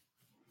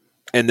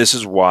 and this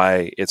is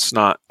why it's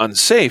not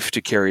unsafe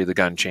to carry the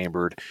gun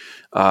chambered.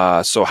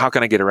 So how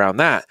can I get around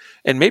that?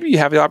 And maybe you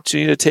have the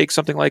opportunity to take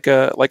something like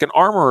an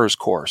armorer's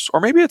course, or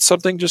maybe it's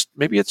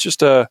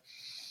just a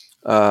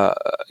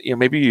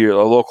maybe a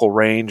local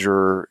range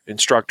or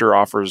instructor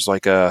offers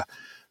like a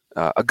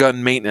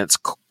gun maintenance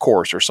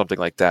course or something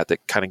like that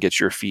kind of gets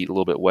your feet a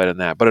little bit wet in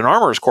that. But an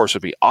armorer's course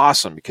would be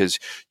awesome because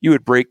you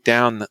would break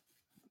down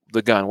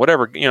the gun,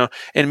 whatever,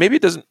 and maybe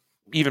it doesn't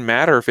even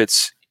matter if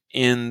it's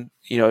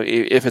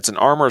if it's an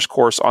armorer's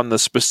course on the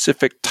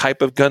specific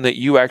type of gun that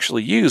you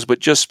actually use, but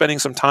just spending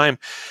some time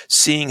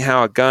seeing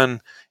how a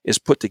gun is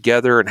put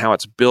together and how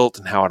it's built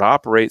and how it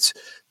operates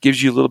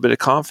gives you a little bit of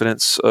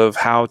confidence of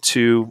how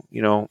to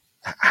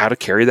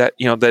carry that,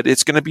 that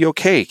it's going to be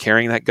okay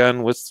carrying that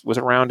gun with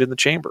a round in the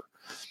chamber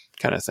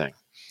kind of thing.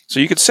 So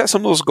you could set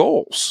some of those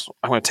goals.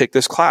 I'm going to take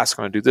this class.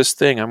 I'm going to do this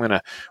thing. I'm going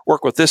to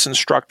work with this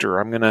instructor.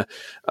 I'm going to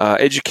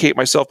educate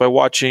myself by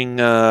watching,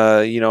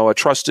 a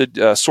trusted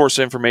source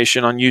of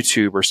information on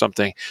YouTube or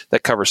something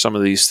that covers some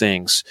of these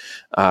things.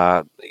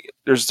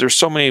 There's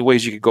so many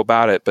ways you could go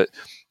about it, but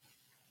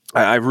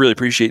I really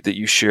appreciate that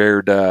you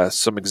shared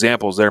some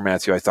examples there,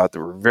 Matthew. I thought that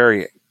were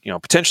very,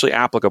 potentially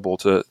applicable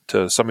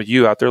to some of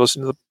you out there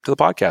listening to the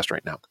podcast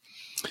right now.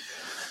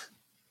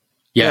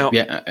 Yeah,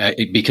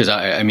 because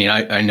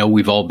I know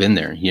we've all been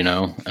there,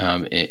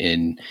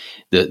 and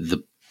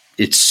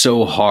it's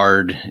so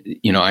hard.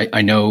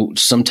 I know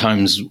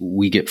sometimes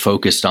we get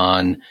focused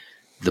on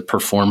the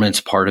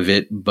performance part of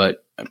it,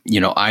 but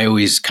I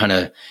always kind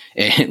of,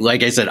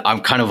 like I said,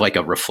 I'm kind of like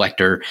a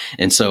reflector.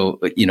 And so,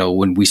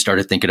 when we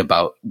started thinking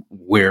about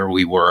where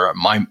we were,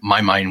 my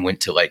mind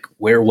went to like,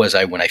 where was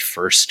I when I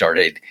first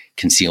started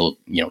concealed,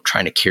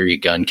 trying to carry a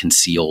gun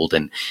concealed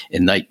and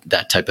like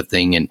that type of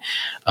thing. And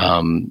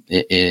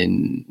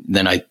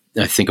then I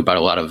think about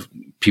a lot of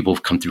people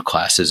who've come through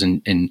classes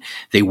and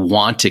they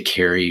want to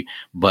carry,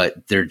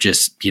 but they're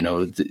just,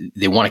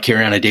 they want to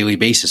carry on a daily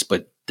basis,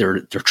 but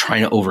they're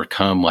trying to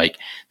overcome like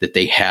that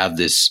they have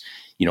this,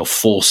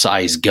 full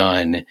size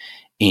gun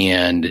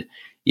and,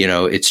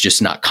 it's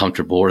just not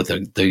comfortable, or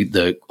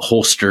the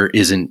holster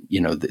isn't,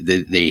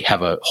 they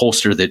have a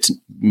holster that's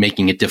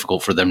making it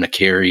difficult for them to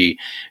carry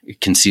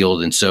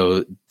concealed. And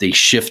so they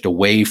shift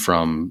away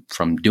from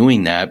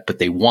doing that, but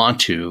they want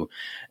to,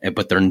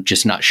 but they're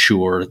just not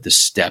sure the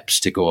steps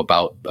to go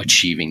about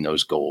achieving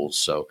those goals.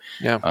 So,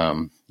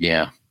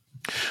 yeah.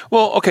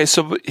 Well, okay.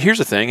 So here's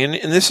the thing.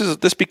 And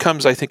this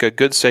becomes, I think, a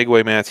good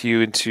segue, Matthew,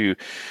 into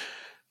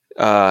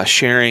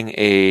sharing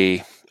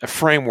a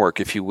framework,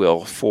 if you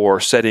will, for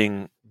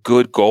setting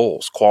good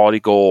goals, quality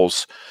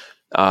goals,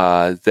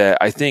 that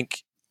I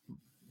think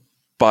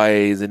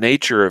by the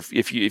nature of,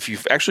 if you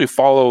actually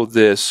follow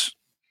this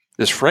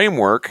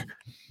framework,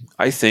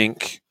 I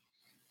think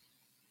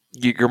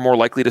you're more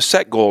likely to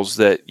set goals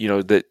that,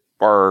 that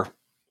are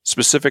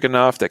specific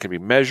enough, that can be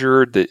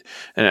measured, that,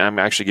 and I'm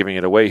actually giving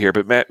it away here,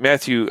 but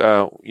Matthew,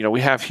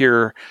 we have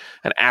here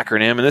an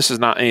acronym, and this is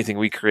not anything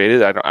we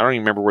created. I don't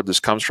even remember where this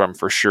comes from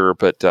for sure,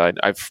 but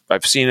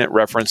I've seen it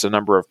referenced a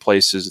number of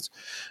places.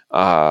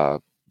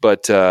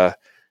 But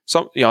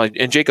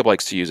and Jacob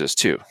likes to use this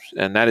too,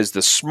 and that is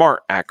the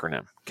SMART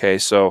acronym. Okay.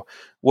 So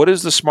what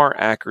is the SMART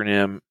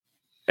acronym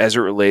as it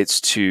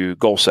relates to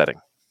goal setting?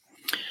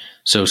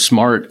 So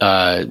SMART,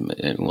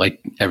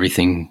 like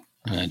everything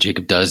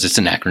Jacob does, it's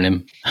an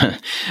acronym.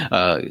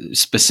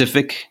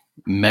 Specific,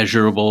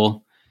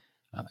 measurable,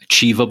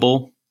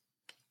 achievable,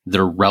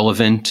 they're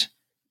relevant,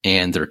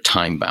 and they're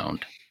time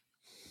bound.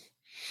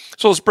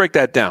 So let's break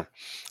that down.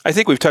 I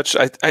think we've touched,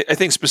 I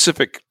think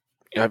specific,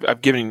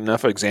 I've given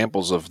enough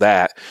examples of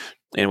that,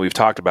 and we've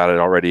talked about it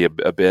already a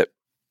bit,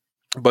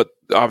 but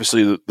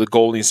obviously the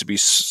goal needs to be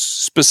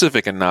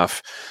specific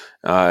enough.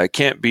 It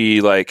can't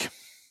be like,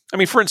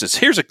 for instance,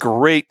 here's a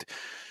great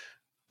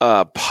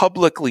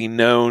publicly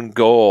known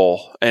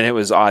goal, and it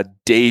was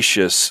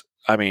audacious,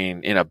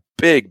 in a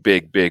big,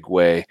 big, big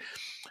way.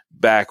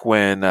 back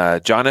when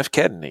John F.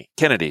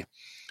 Kennedy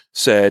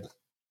said,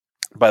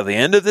 by the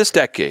end of this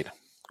decade,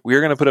 we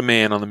are going to put a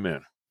man on the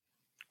moon,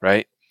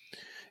 right?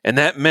 And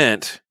that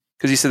meant,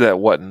 because he said that,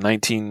 in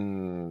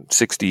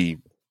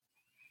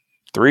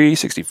 1963,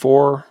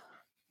 64?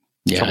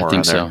 Yeah, I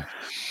think so.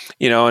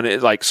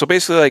 And so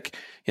basically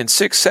in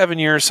 6-7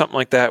 years, something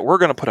like that, we're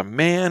going to put a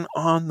man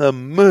on the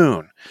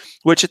moon,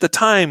 which at the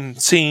time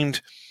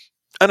seemed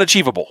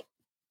unachievable,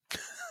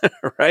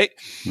 right?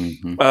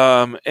 Mm-hmm.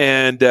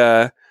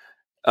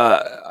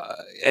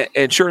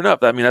 And sure enough,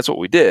 that's what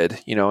we did,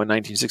 in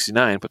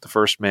 1969, put the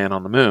first man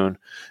on the moon,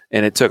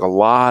 and it took a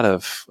lot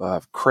of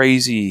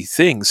crazy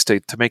things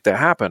to make that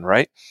happen,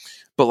 right?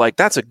 But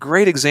that's a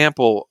great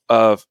example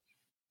of,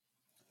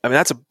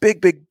 that's a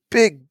big,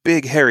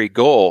 hairy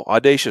goal,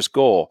 audacious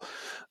goal.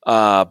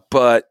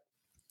 But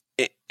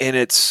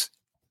it's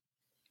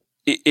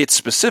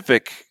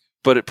specific,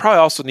 but it probably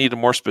also needed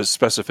more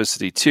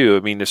specificity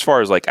too. As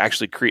far as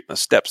actually creating the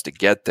steps to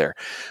get there.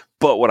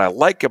 But what I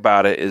like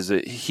about it is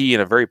that he,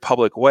 in a very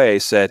public way,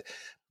 said,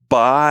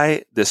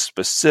 by this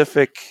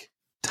specific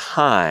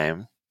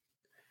time,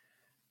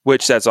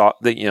 which that's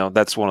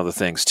one of the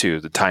things too,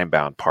 the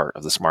time-bound part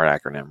of the SMART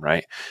acronym,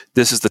 right?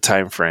 This is the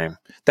time frame.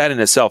 That in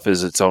itself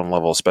is its own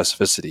level of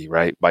specificity,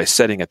 right? By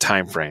setting a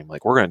time frame,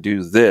 we're going to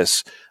do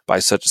this by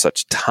such and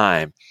such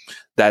time.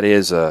 That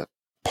is a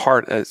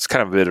part. It's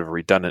kind of a bit of a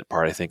redundant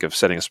part, I think, of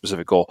setting a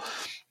specific goal.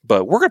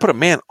 But we're going to put a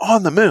man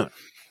on the moon.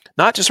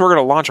 Not just we're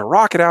going to launch a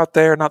rocket out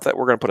there, not that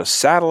we're going to put a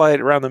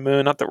satellite around the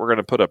moon, not that we're going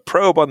to put a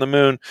probe on the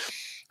moon,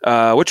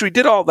 which we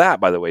did all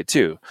that, by the way,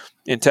 too,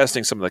 in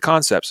testing some of the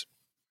concepts.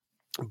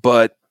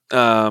 But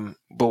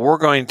we're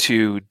going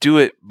to do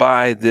it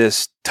by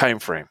this time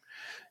frame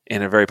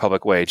in a very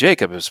public way.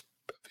 Jacob is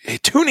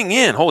tuning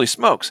in. Holy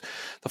smokes.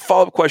 The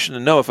follow-up question to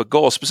know if a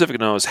goal is specific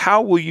to know is,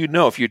 how will you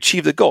know if you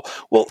achieve the goal?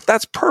 Well,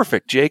 that's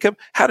perfect, Jacob.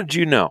 How did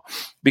you know?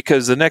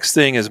 Because the next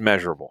thing is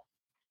measurable.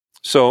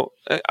 So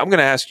I'm going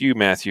to ask you,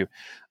 Matthew,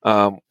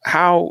 let's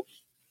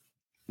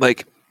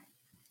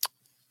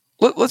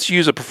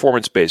use a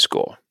performance-based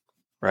goal,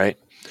 right?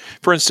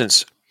 For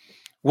instance,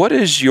 what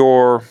is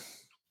your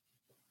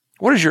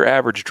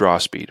average draw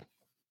speed?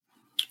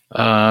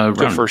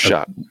 The first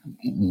shot.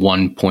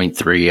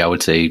 1.3, I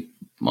would say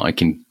I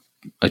can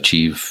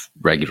achieve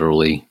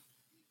regularly.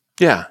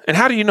 Yeah. And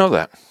how do you know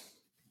that?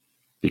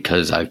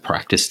 Because I've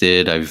practiced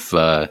it. I've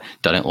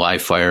done it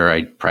live fire.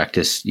 I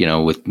practice,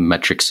 with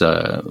metrics,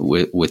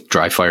 with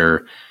dry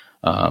fire,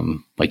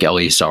 like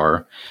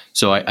LESR.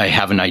 So I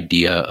have an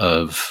idea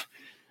of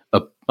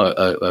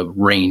a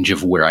range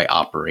of where I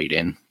operate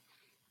in.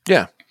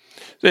 Yeah.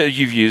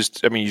 You've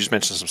used, you just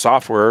mentioned some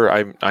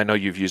software. I know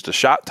you've used a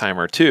shot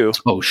timer too.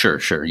 Oh,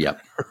 sure.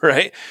 Yep.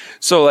 Right.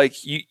 So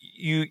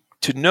you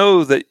to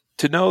know that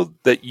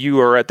you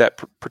are at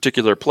that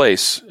particular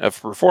place of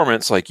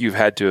performance, you've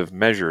had to have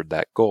measured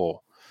that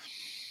goal.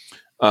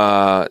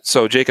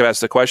 So Jacob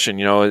asked the question,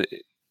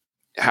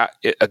 how,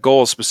 a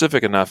goal is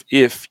specific enough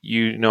if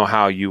you know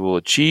how you will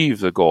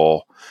achieve the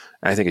goal.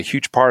 And I think a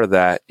huge part of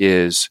that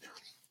is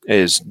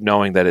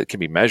knowing that it can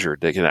be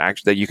measured.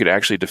 That you could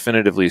actually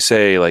definitively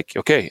say,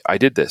 okay, I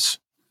did this,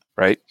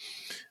 right?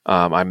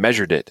 I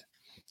measured it,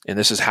 and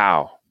this is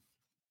how,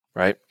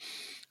 right?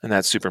 And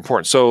that's super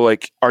important. So,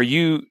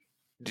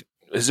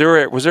 was there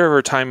ever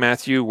a time,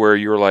 Matthew, where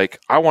you were like,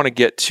 I want to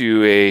get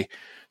to a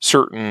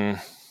certain,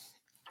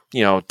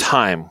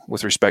 time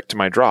with respect to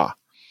my draw?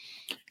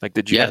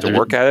 Did you have to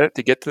work at it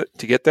to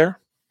get there?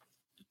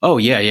 Oh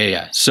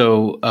yeah.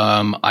 So,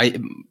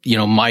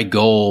 my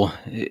goal,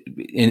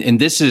 and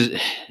this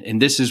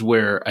is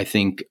where I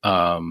think,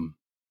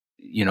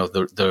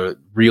 the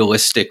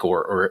realistic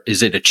or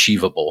is it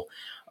achievable?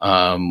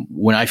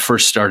 When I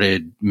first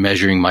started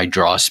measuring my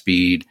draw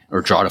speed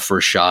or draw to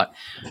first shot,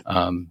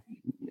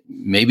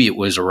 maybe it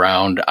was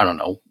around, I don't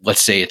know,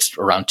 let's say it's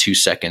around 2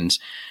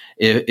 seconds.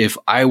 If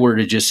I were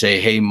to just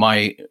say, hey,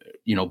 by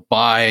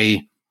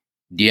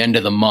the end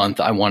of the month,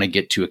 I want to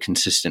get to a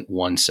consistent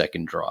 1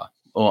 second draw.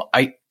 Well,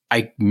 I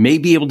may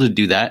be able to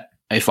do that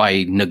if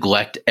I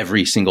neglect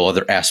every single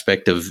other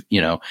aspect of,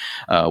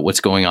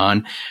 what's going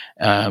on.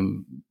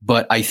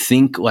 But I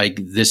think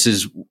this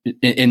is,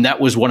 and that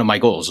was one of my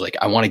goals.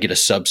 I want to get a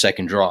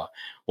sub-second draw.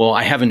 Well,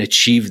 I haven't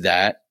achieved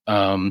that.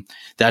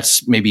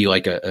 That's maybe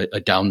a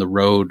down the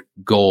road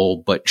goal,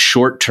 but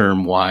short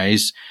term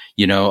wise,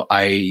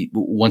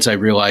 once I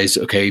realized,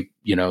 okay,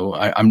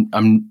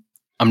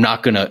 I'm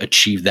not going to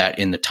achieve that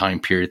in the time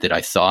period that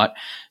I thought.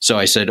 So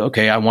I said,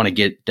 okay, I want to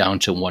get down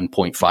to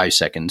 1.5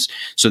 seconds.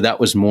 So that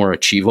was more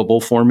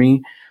achievable for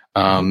me.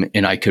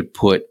 And I could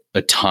put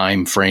a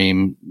time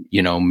frame,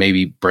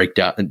 maybe break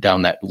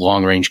down that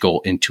long range goal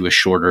into a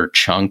shorter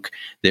chunk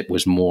that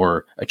was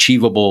more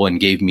achievable and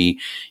gave me,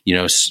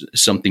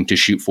 something to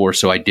shoot for.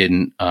 So I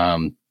didn't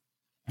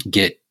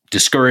get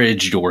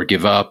discouraged or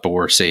give up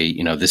or say,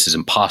 this is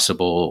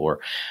impossible, or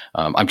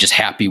I'm just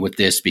happy with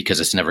this because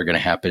it's never going to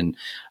happen.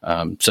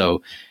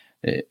 So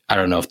I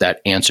don't know if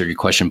that answered your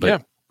question,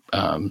 but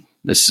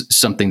this is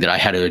something that I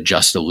had to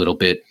adjust a little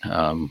bit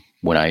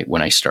when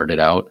I started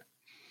out.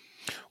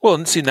 Well,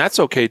 and see, that's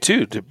okay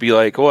too, to be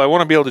like, well, I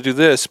want to be able to do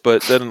this,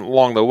 but then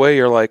along the way,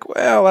 you're like,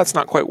 well, that's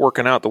not quite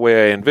working out the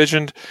way I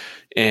envisioned,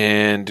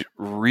 and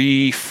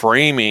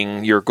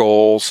reframing your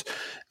goals,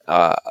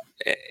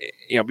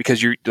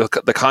 because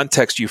the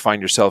context you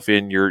find yourself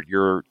in,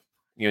 your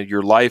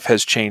life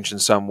has changed in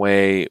some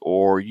way,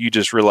 or you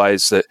just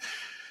realize that,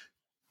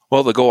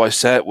 well, the goal I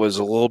set was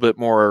a little bit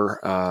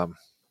more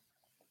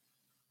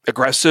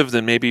aggressive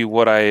than maybe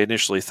what I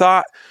initially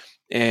thought,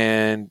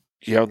 and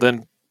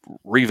then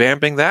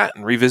revamping that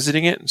and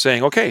revisiting it and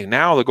saying, okay,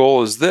 now the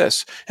goal is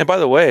this. And by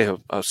the way,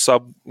 a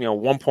sub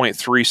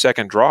 1.3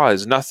 second draw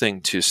is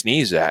nothing to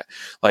sneeze at.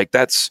 Like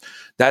that's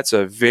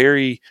a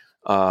very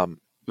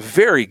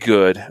very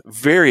good,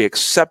 very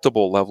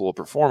acceptable level of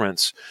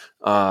performance.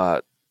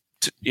 And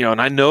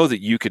I know that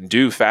you can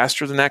do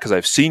faster than that because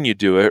I've seen you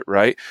do it,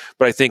 right?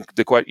 But I think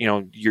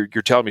you're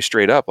telling me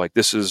straight up, like,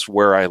 this is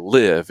where I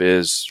live,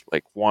 is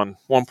like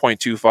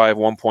 1.25,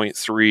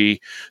 1.3,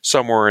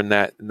 somewhere in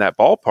that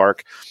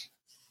ballpark,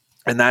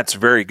 and that's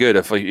very good.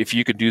 If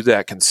you can do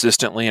that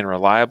consistently and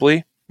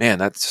reliably, man,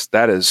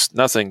 that is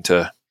nothing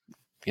to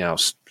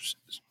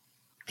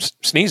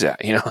sneeze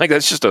at. Like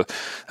that's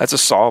a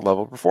solid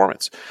level of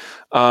performance.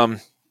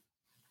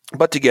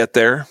 But to get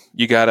there,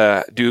 you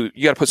gotta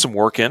put some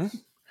work in,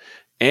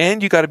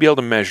 and you got to be able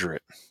to measure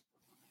it.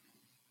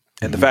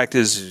 And the fact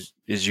is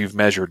you've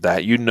measured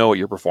that. You know what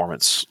your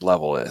performance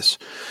level is.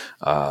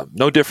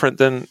 No different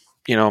than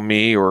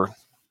me or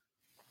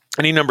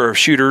any number of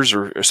shooters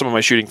or some of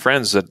my shooting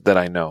friends that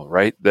I know.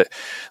 Right? That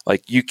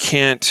like you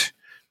can't.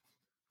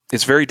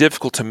 It's very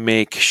difficult to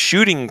make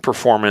shooting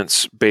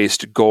performance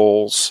based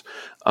goals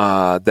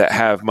that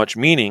have much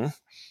meaning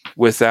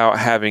without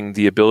having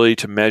the ability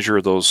to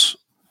measure those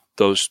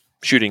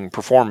shooting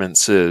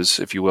performances,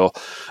 if you will.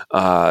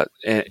 And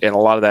a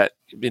lot of that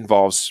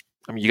involves,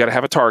 you got to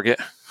have a target,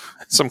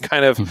 some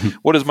kind of,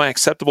 what is my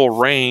acceptable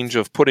range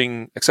of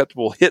putting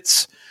acceptable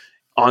hits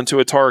onto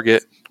a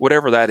target,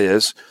 whatever that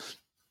is.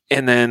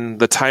 And then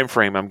the time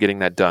frame I'm getting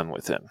that done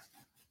within.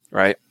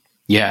 Right.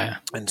 Yeah.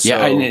 And so,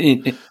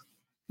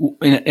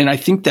 and I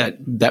think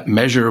that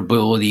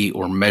measurability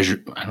or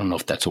I don't know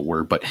if that's a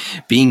word, but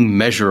being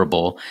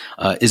measurable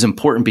is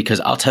important,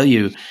 because I'll tell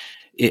you,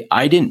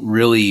 I didn't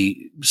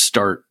really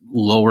start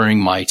lowering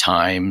my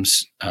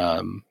times.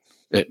 I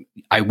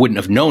wouldn't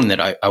have known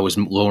that I was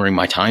lowering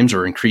my times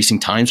or increasing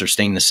times or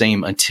staying the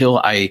same until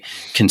I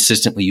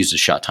consistently used a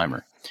shot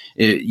timer.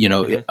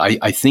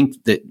 I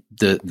think that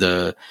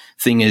the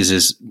thing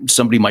is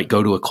somebody might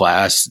go to a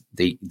class,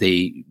 the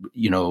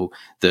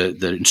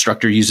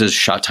instructor uses a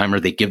shot timer,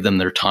 they give them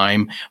their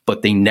time,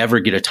 but they never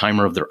get a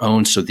timer of their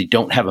own. So they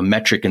don't have a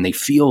metric, and they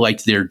feel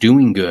like they're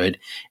doing good.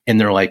 And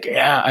they're like,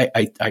 yeah,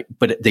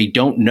 but they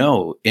don't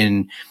know.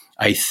 And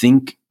I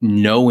think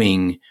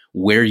knowing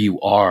where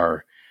you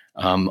are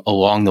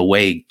along the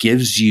way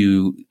gives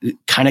you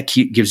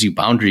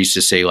boundaries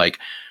to say, like,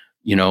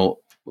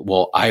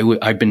 well,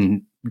 I've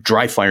been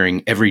dry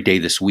firing every day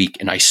this week,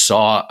 and I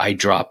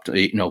dropped,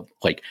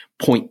 like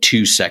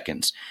 0.2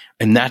 seconds.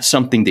 And that's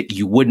something that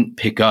you wouldn't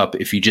pick up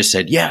if you just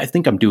said, yeah, I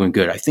think I'm doing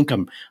good. I think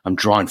I'm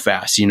drawing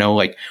fast,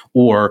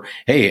 or,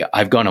 hey,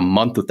 I've gone a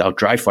month without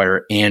dry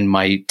fire and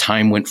my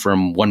time went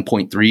from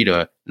 1.3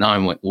 to now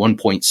I'm at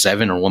 1.7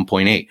 or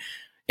 1.8.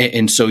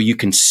 And so you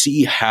can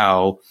see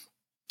how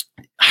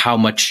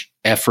much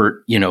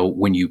effort,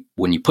 when you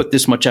put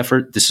this much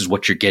effort, this is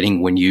what you're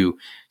getting. When you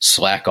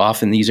slack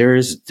off in these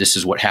areas, this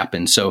is what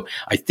happens. So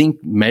I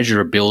think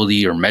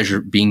measurability or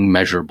being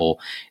measurable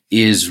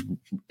is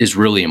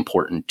really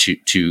important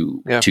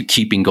to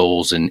keeping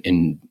goals and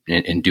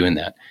doing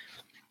that.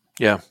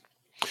 Yeah.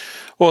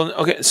 Well,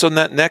 okay. So in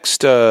that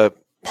next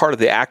part of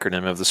the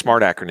acronym, of the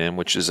SMART acronym,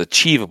 which is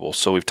achievable.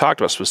 So we've talked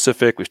about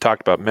specific, we've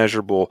talked about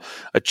measurable.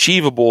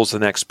 Achievable is the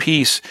next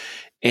piece.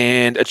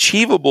 And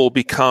achievable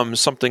becomes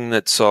something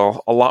that's a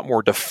lot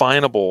more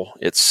definable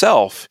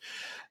itself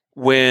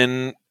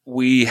when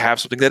we have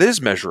something that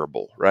is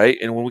measurable, right?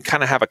 And when we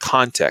kind of have a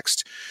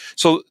context.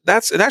 So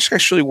that's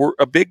actually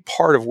a big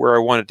part of where I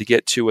wanted to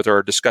get to with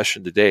our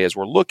discussion today, as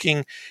we're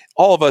looking,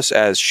 all of us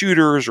as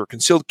shooters or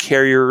concealed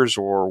carriers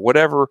or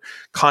whatever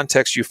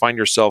context you find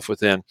yourself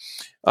within.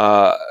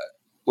 As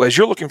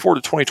you're looking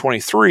forward to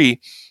 2023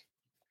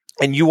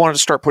 and you wanted to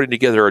start putting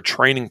together a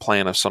training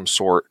plan of some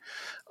sort,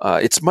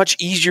 it's much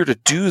easier to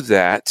do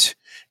that,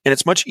 and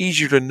it's much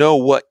easier to know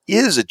what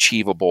is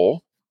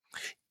achievable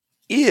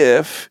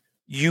if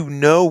you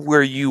know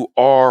where you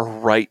are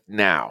right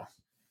now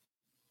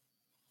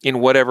in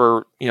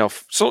whatever,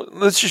 so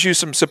let's just use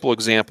some simple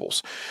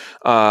examples.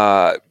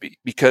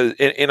 Because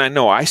I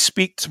know I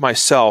speak to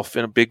myself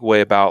in a big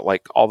way about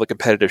like all the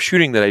competitive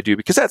shooting that I do,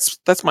 because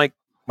that's my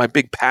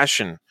big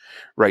passion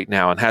right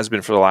now, and has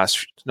been for the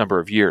last number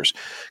of years,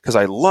 because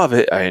I love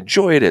it. I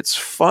enjoy it. It's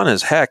fun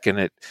as heck. And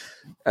it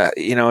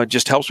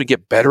just helps me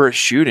get better at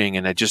shooting.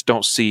 And I just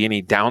don't see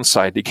any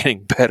downside to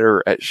getting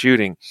better at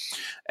shooting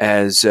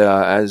as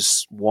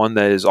one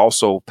that is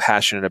also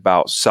passionate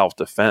about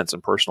self-defense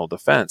and personal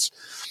defense.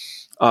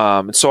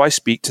 And so I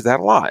speak to that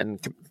a lot. And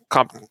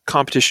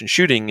competition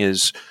shooting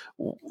is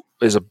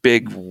is a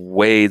big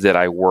way that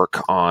I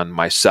work on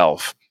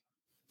myself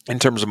in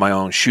terms of my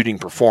own shooting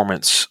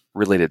performance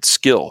related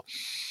skill.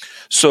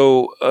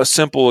 So a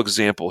simple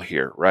example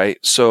here, right?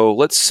 So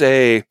let's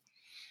say,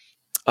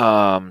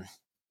 like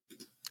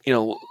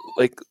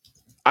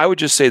I would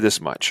just say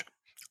this much.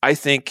 I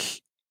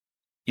think,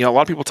 a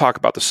lot of people talk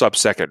about the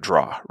sub-second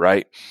draw,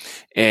 right?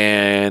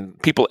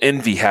 And people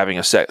envy having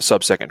a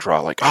sub-second draw.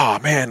 Like, oh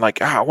man,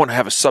 like I want to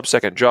have a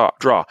sub-second draw.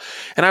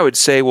 And I would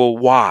say, well,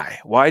 why?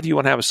 Why do you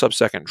want to have a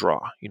sub-second draw?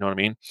 You know what I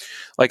mean?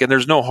 Like, and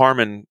there's no harm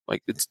in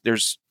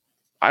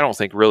I don't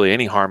think really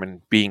any harm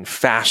in being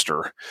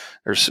faster.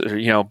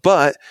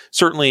 But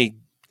certainly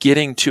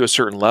getting to a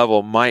certain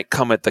level might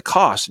come at the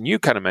cost. And you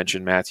kind of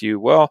mentioned, Matthew,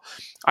 well,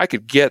 I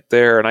could get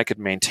there and I could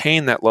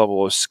maintain that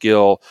level of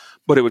skill,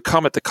 but it would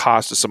come at the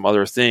cost of some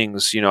other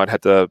things. I'd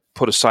have to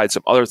put aside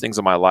some other things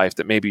in my life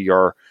that maybe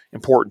are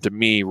important to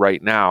me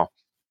right now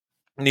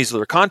in these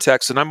other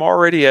contexts. And I'm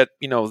already at,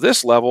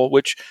 this level,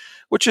 which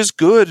is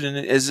good and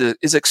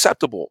is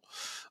acceptable.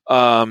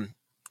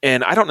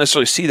 And I don't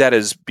necessarily see that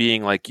as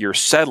being like you're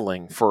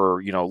settling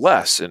for,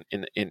 less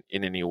in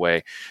any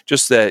way.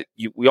 Just that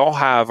we all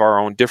have our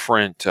own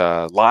different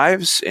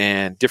lives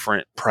and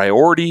different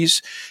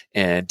priorities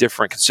and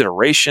different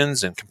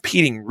considerations and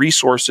competing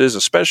resources,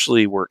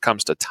 especially where it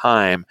comes to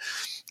time.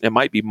 It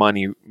might be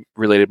money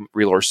related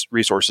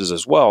resources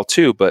as well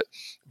too, but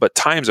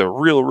time's a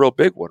real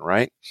big one,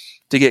 right?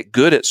 To get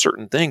good at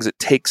certain things, it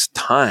takes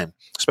time,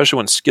 especially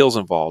when skill's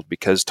involved,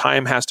 because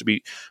time has to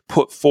be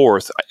put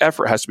forth,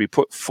 effort has to be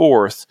put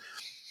forth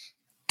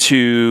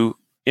to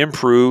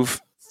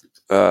improve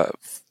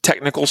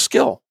technical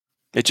skill.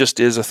 It just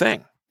is a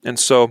thing. And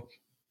so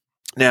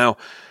now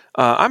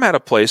I'm at a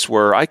place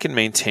where I can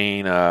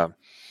maintain, I'm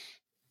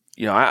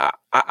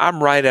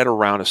right at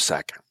around a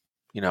second.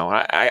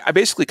 I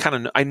basically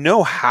I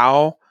know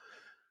how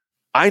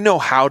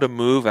to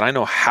move and I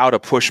know how to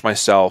push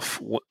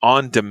myself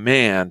on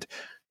demand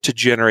to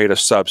generate a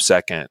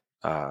sub-second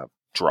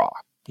draw,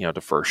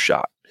 the first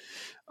shot.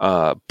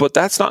 But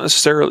that's not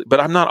necessarily, but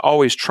I'm not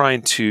always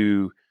trying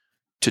to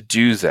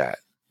do that.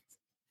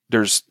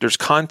 There's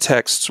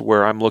contexts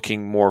where I'm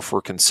looking more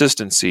for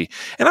consistency,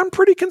 and I'm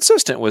pretty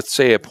consistent with,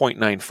 say, a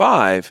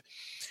 0.95,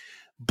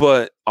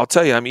 but I'll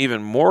tell you, I'm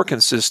even more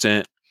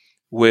consistent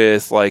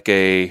with like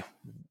a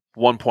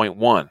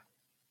 1.1,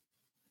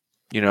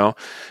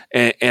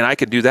 and I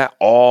can do that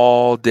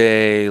all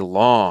day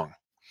long.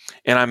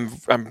 And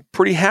I'm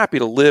pretty happy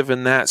to live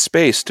in that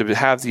space, to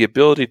have the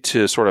ability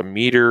to sort of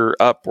meter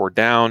up or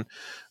down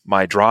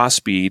my draw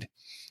speed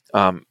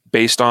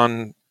based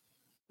on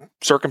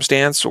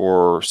circumstance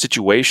or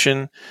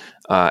situation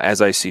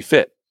as I see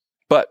fit.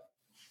 But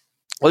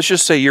let's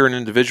just say you're an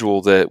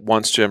individual that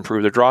wants to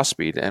improve their draw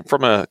speed. And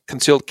from a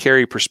concealed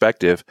carry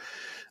perspective,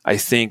 I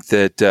think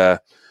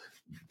that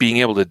being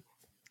able to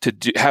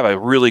have a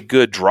really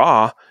good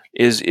draw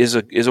is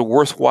a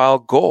worthwhile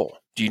goal.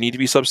 Do you need to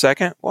be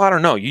sub-second? Well, I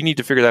don't know. You need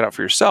to figure that out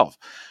for yourself.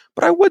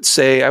 But I would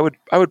say, I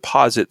would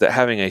posit that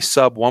having a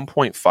sub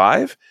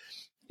 1.5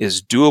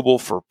 is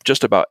doable for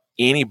just about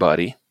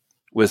anybody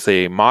with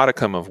a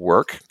modicum of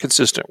work,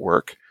 consistent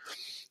work,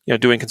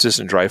 doing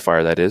consistent dry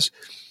fire, that is.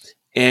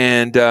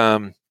 And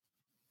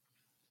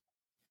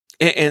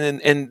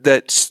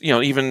that's,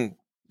 even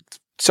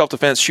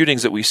self-defense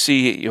shootings that we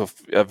see,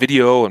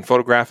 video and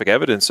photographic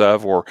evidence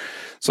of, or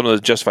some of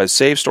the justified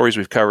save stories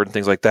we've covered and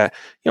things like that,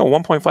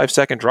 1.5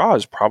 second draw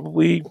is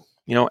probably,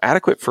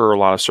 adequate for a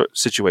lot of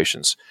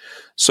situations.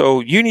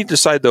 So you need to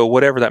decide, though,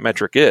 whatever that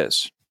metric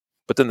is.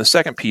 But then the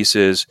second piece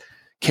is,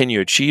 can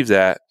you achieve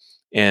that?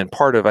 And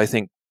part of, I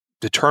think,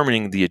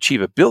 determining the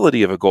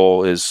achievability of a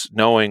goal is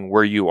knowing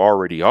where you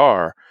already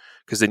are,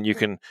 because then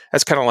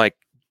that's kind of like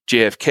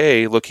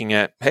JFK looking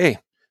at, hey,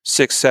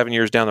 6-7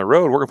 years down the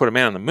road, we're going to put a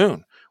man on the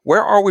moon.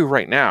 Where are we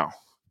right now?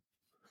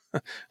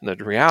 And the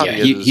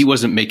reality is he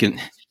wasn't making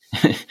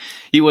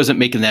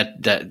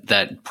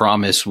that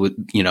promise with,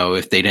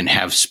 if they didn't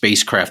have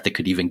spacecraft that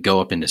could even go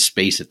up into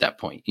space at that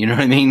point. You know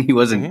what I mean? He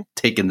wasn't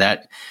taking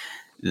that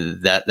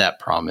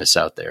promise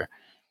out there.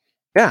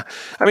 Yeah.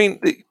 I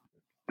mean,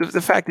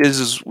 the fact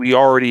is we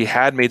already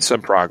had made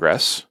some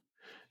progress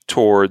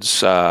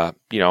towards,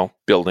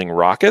 building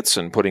rockets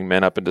and putting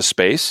men up into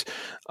space.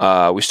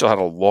 We still had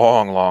a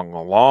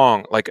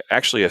long, like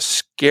actually a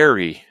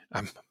scary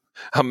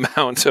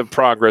amount of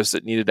progress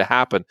that needed to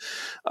happen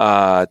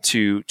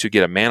to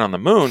get a man on the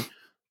moon.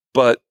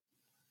 But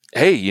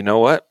hey, you know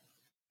what?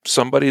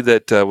 Somebody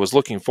that was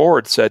looking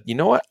forward said, you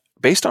know what?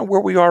 Based on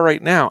where we are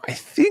right now, I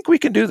think we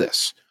can do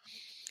this.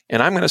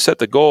 And I'm going to set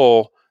the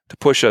goal to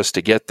push us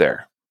to get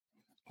there,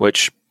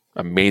 which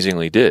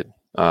amazingly did.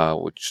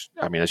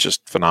 It's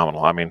just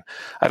phenomenal. I mean,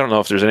 I don't know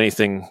if there's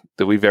anything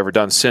that we've ever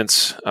done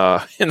since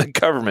in the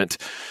government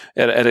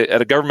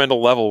at a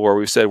governmental level where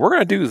we've said, we're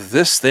going to do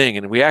this thing,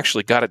 and we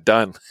actually got it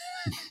done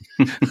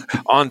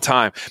on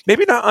time.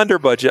 Maybe not under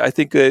budget. I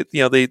think that,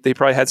 they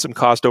probably had some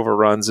cost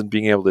overruns in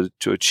being able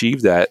to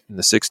achieve that in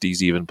the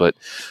 60s even, but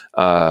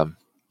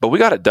we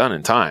got it done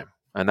in time,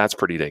 and that's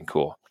pretty dang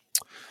cool.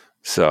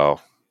 So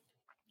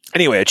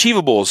Anyway,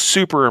 achievable is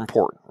super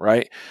important,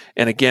 right?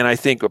 And again, I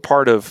think a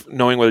part of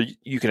knowing whether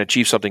you can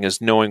achieve something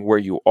is knowing where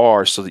you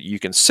are so that you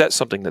can set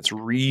something that's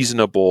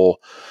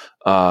reasonable.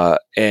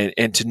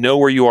 And to know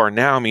where you are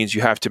now means you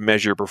have to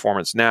measure your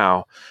performance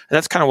now. And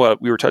that's kind of what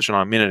we were touching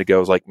on a minute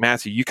ago. Is like,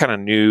 Matthew, you kind of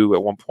knew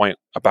at one point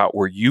about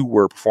where you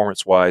were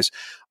performance-wise.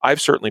 I've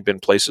certainly been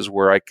places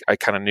where I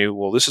kind of knew,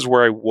 well, this is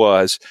where I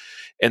was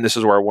and this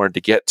is where I wanted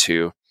to get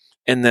to.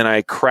 And then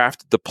I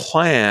crafted the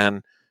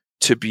plan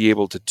to be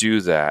able to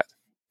do that.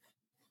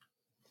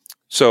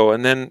 So,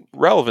 and then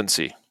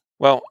relevancy.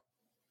 Well,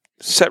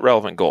 set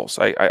relevant goals.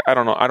 I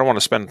don't know. I don't want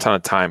to spend a ton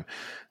of time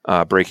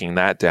breaking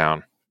that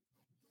down.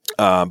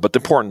 But the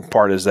important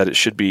part is that it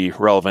should be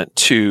relevant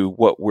to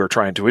what we're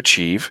trying to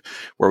achieve,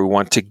 where we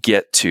want to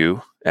get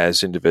to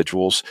as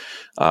individuals,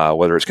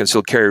 whether it's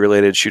concealed carry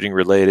related, shooting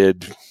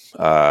related,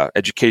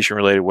 education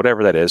related,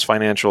 whatever that is,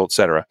 financial,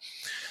 etc.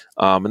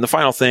 And the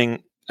final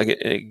thing,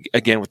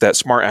 again, with that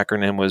SMART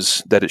acronym,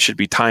 was that it should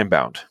be time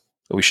bound.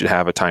 We should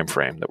have a time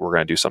frame that we're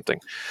going to do something.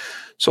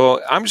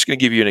 So I'm just going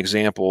to give you an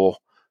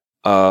example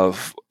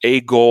of a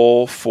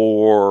goal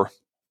for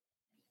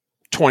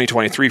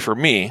 2023 for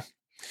me,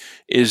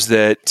 is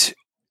that,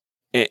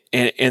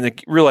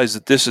 and realize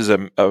that this is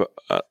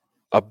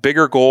a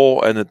bigger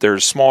goal and that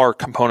there's smaller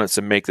components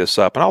that make this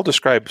up. And I'll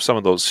describe some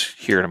of those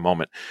here in a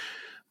moment.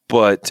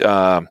 But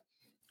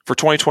for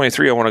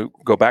 2023, I want to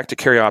go back to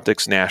Carry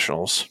Optics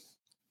Nationals,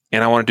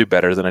 and I want to do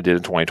better than I did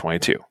in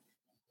 2022.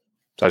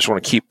 So I just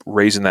want to keep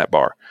raising that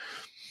bar.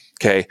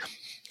 Okay.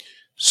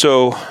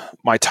 So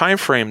my time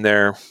frame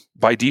there,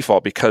 by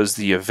default, because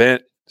the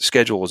event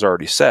schedule was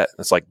already set,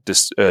 it's like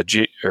this,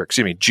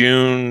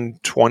 June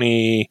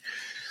 20.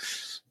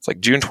 It's like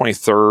June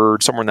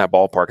 23rd, somewhere in that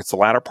ballpark. It's the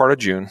latter part of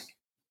June.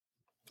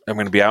 I'm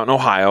going to be out in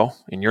Ohio,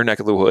 in your neck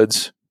of the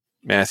woods,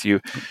 Matthew,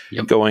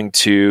 going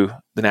to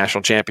the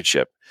national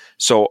championship.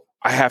 So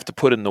I have to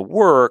put in the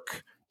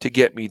work to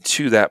get me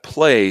to that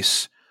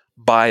place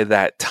by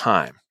that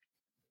time.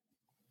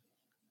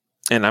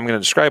 And I'm going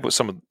to describe what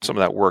some of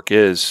that work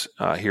is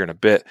here in a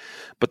bit.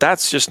 But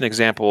that's just an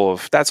example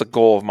of, that's a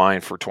goal of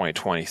mine for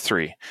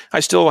 2023. I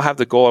still have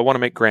the goal. I want to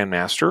make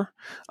Grandmaster.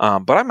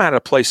 But I'm at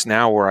a place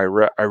now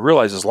where I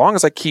realize as long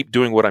as I keep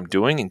doing what I'm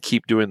doing and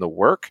keep doing the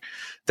work,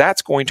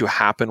 that's going to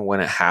happen when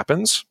it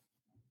happens.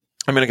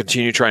 I'm going to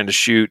continue trying to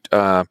shoot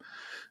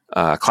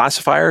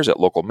classifiers at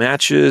local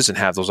matches and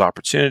have those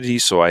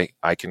opportunities so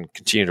I can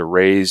continue to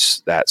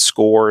raise that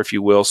score, if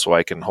you will, so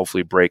I can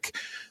hopefully break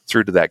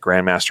through to that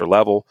Grandmaster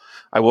level.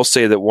 I will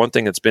say that one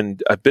thing that's been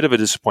a bit of a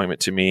disappointment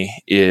to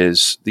me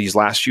is these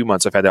last few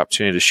months I've had the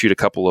opportunity to shoot a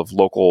couple of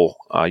local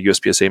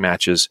USPSA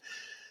matches,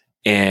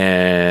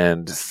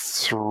 and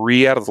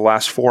 3 out of the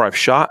last 4 I've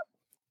shot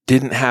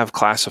didn't have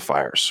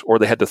classifiers, or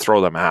they had to throw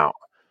them out,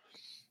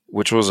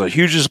 which was a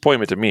huge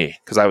disappointment to me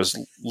because I was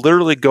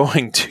literally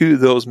going to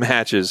those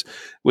matches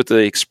with the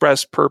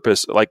express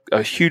purpose. Like,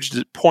 a huge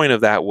point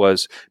of that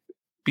was,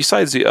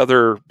 besides the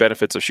other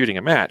benefits of shooting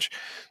a match,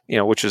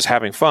 which is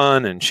having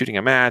fun and shooting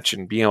a match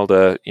and being able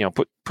to,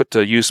 put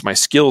to use my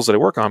skills that I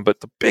work on.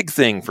 But the big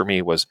thing for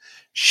me was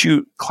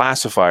shoot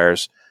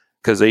classifiers,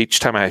 because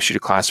each time I shoot a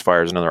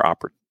classifier is another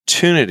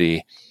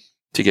opportunity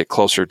to get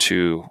closer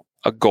to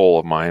a goal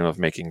of mine of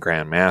making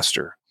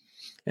Grandmaster.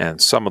 And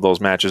some of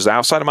those matches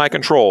outside of my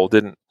control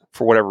didn't,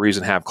 for whatever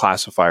reason, have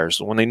classifiers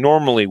when they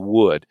normally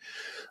would.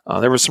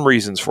 There were some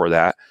reasons for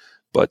that,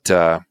 but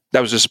that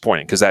was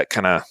disappointing because that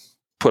kind of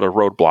put a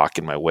roadblock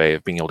in my way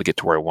of being able to get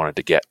to where I wanted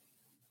to get.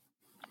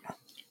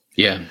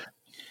 Yeah.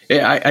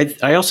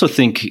 I also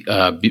think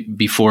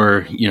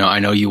before, I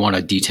know you want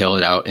to detail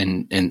it out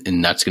and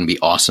that's going to be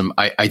awesome.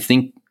 I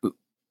think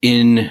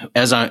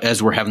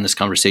as we're having this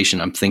conversation,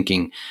 I'm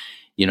thinking,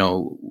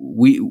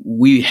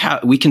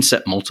 we can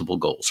set multiple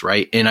goals,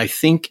 right? And I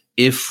think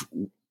if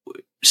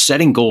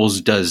setting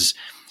goals does,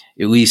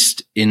 at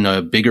least in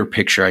a bigger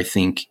picture, I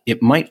think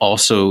it might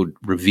also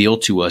reveal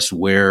to us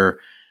where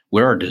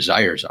our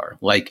desires are.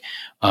 Like,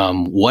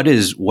 what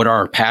are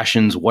our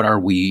passions? What are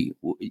we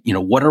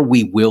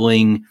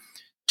willing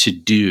to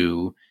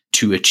do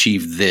to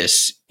achieve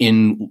this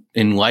in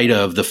light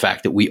of the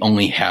fact that we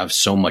only have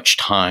so much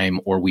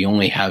time, or we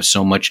only have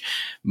so much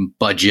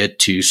budget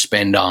to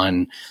spend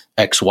on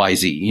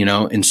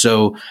XYZ, And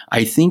so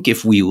I think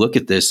if we look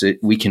at this,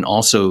 we can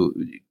also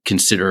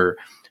consider,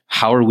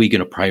 how are we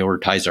going to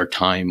prioritize our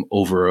time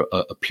over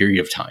a period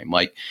of time?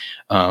 Like,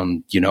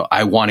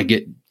 I want to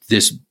get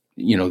this,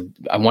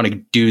 I want to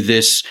do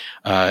this,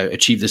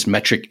 achieve this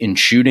metric in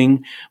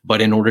shooting.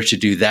 But in order to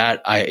do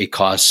that, it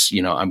costs,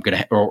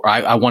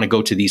 I want to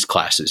go to these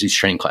classes, these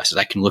training classes.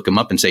 I can look them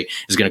up and say,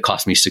 it's going to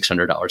cost me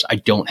 $600. I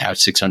don't have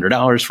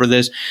 $600 for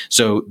this.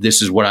 So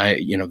this is what I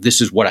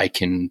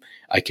can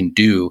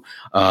do.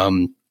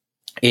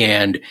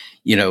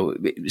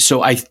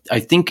 So I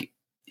think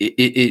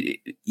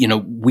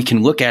we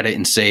can look at it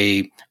and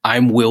say,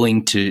 I'm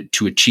willing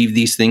to achieve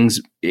these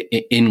things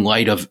in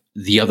light of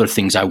the other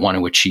things I want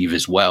to achieve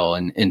as well.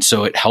 And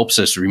so it helps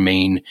us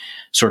remain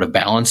sort of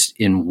balanced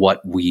in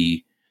what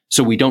we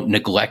So we don't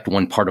neglect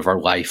one part of our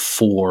life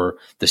for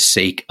the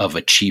sake of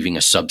achieving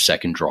a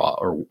sub-second draw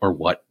or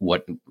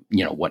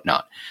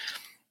whatnot.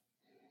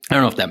 I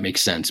don't know if that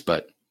makes sense,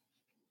 but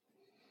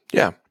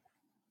yeah,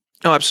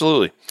 no,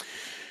 absolutely.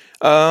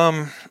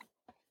 Now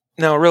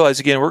I realize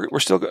again we're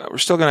still going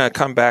to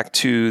come back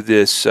to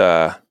this.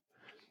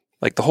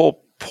 Like the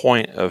whole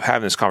point of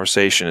having this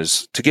conversation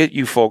is to get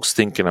you folks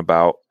thinking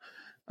about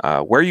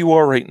where you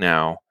are right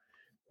now,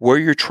 where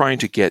you're trying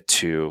to get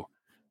to,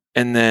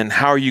 and then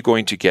how are you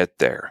going to get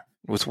there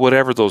with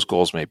whatever those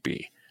goals may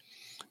be.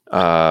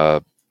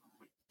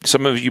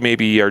 Some of you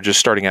maybe are just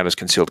starting out as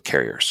concealed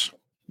carriers.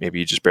 Maybe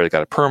you just barely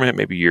got a permit.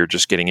 Maybe you're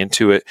just getting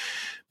into it.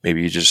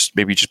 Maybe you just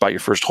bought your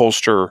first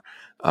holster,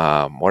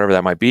 whatever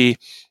that might be.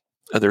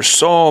 There's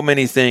so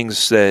many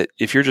things that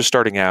if you're just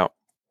starting out,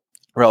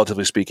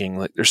 relatively speaking,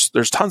 like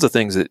there's tons of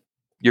things that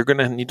you're going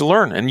to need to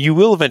learn, and you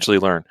will eventually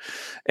learn,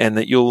 and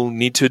that you'll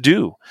need to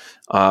do.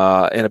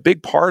 And a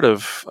big part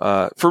of,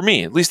 for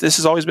me, at least this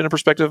has always been a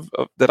perspective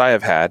that I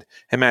have had,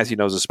 and Matthew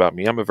knows this about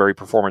me. I'm a very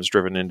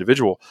performance-driven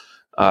individual.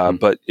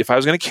 But if I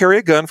was going to carry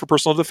a gun for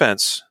personal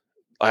defense,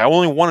 I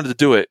only wanted to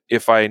do it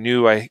if I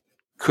knew I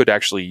could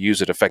actually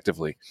use it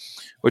effectively,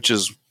 which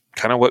is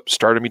kind of what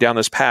started me down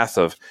this path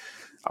of,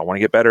 I want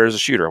to get better as a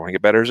shooter.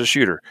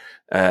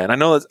 And I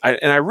know that,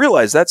 I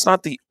realize that's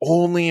not the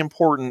only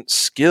important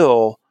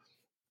skill,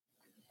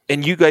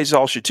 and you guys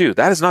all should too.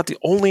 That is not the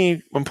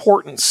only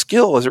important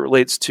skill as it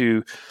relates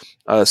to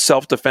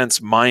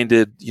self-defense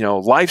minded,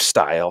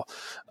 lifestyle.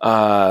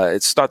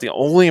 It's not the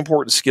only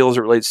important skill as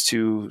it relates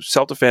to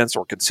self-defense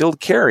or concealed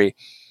carry,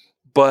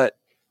 but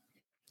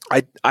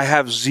I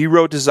have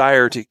zero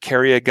desire to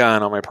carry a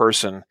gun on my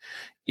person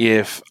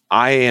if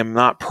I am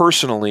not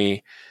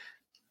personally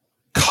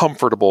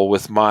comfortable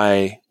with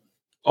my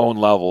own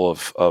level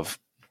of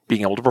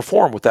being able to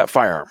perform with that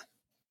firearm.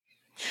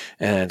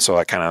 And so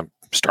that kind of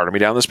started me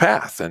down this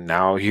path. And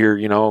now here,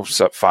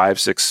 5,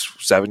 6,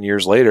 7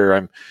 years later,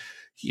 I'm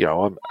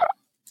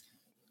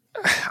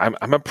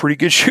a pretty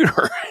good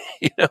shooter,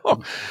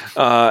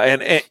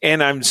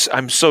 and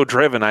I'm so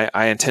driven.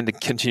 I intend to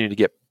continue to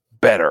get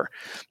better.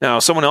 Now,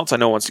 someone else I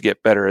know wants to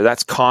get better.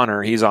 That's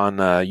Connor. He's on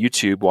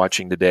YouTube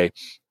watching today.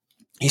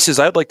 He says,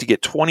 I'd like to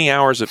get 20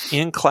 hours of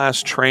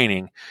in-class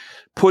training,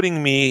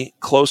 putting me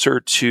closer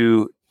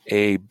to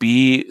a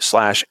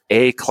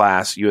B/A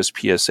class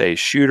USPSA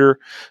shooter.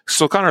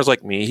 So Connor's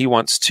like me. He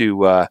wants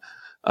to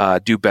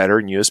do better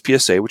in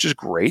USPSA, which is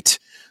great.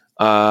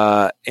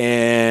 But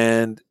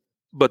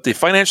the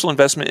financial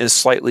investment is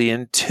slightly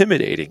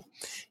intimidating.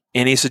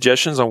 Any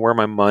suggestions on where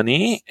my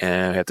money,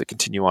 and I have to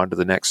continue on to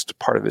the next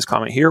part of his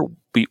comment here,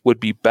 would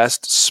be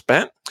best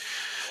spent?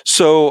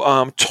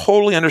 So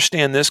totally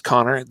understand this,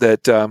 Connor,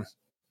 that,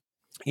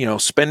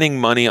 spending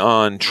money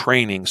on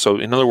training. So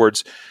in other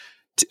words,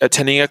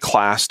 attending a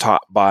class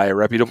taught by a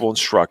reputable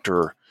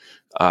instructor,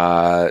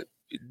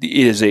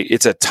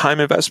 it's a time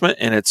investment,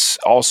 and it's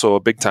also a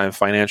big time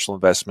financial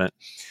investment.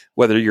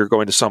 Whether you're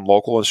going to some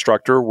local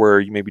instructor where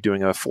you may be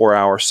doing a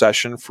 4-hour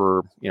session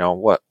for,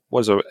 what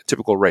was a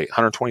typical rate,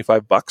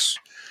 $125,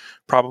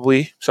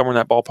 probably somewhere in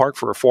that ballpark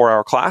for a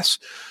 4-hour class.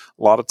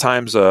 A lot of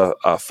times a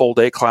full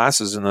day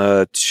class is in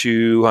the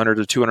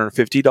 $200 to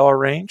 $250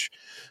 range.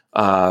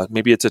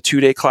 Maybe it's a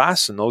 2-day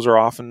class, and those are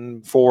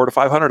often $400 to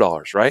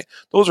 $500, right?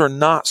 Those are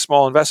not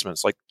small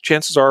investments. Like,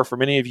 chances are for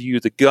many of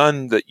you, the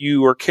gun that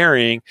you are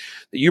carrying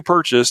that you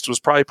purchased was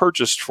probably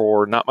purchased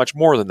for not much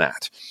more than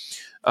that.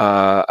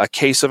 A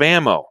case of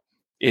ammo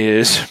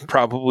is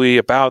probably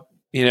about,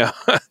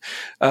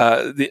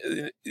 that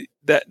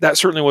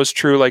certainly was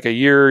true like a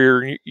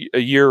year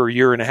or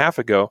year and a half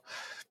ago,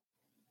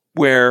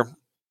 where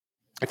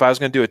if I was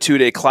going to do a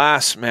 2-day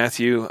class,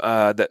 Matthew,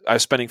 that I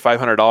was spending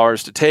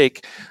 $500 to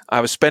take, I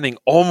was spending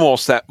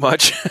almost that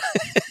much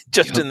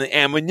just in the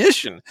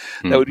ammunition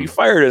that would be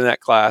fired in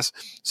that class.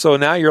 So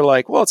now you're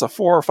like, well, it's a $400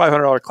 or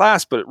 $500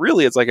 class, but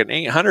really it's like an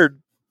 $800+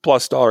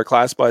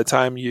 class by the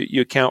time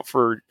you account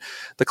for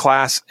the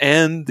class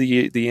and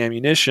the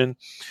ammunition.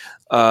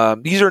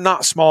 These are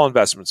not small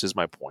investments, is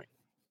my point.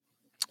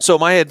 So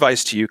my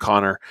advice to you,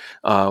 Connor,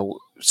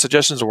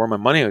 suggestions of where my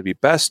money would be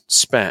best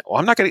spent. Well,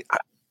 I'm not going to,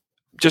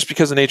 just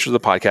because of the nature of the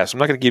podcast, I'm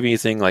not going to give you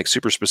anything like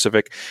super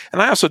specific.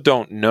 And I also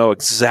don't know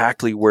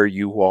exactly where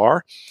you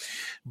are.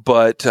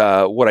 But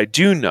what I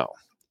do know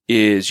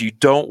is you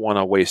don't want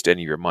to waste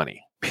any of your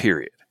money,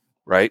 period.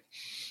 Right?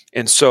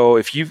 And so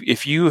if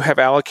you have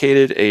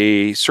allocated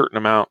a certain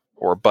amount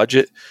or a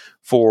budget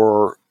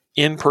for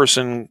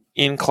in-person,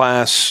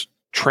 in-class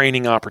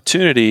training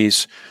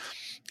opportunities,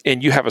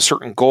 and you have a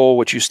certain goal,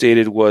 what you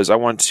stated was, I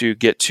want to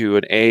get to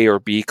an A or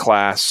B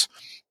class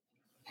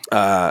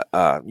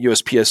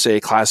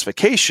USPSA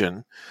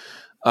classification,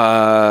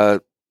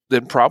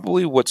 then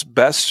probably what's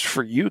best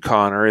for you,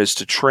 Connor, is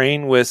to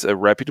train with a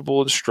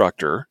reputable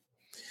instructor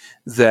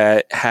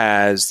that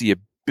has the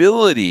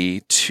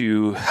ability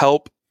to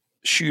help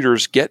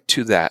shooters get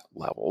to that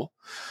level.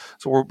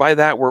 So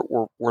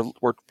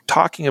we're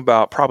talking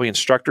about probably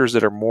instructors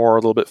that are more a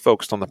little bit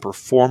focused on the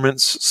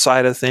performance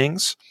side of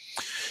things.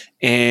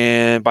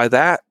 And by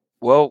that,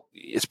 Well,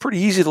 it's pretty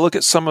easy to look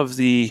at some of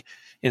the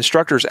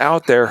instructors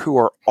out there who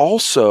are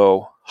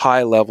also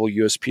high-level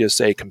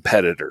USPSA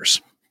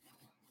competitors,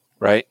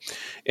 right?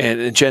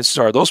 And chances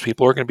are those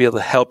people are going to be able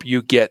to help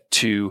you get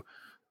to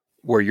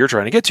where you're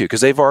trying to get to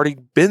because they've already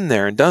been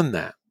there and done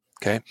that,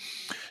 okay?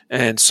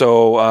 And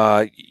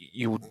so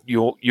you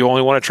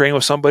only want to train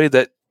with somebody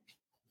that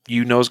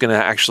you know is going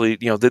to actually,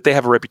 that they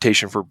have a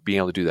reputation for being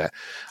able to do that.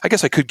 I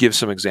guess I could give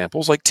some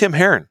examples. Like Tim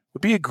Herron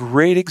would be a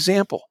great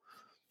example.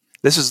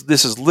 This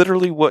is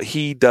literally what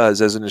he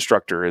does as an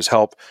instructor, is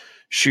help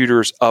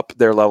shooters up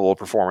their level of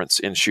performance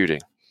in shooting.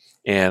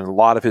 And a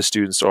lot of his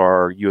students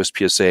are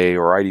USPSA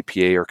or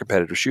IDPA or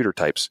competitive shooter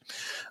types.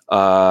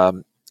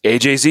 AJ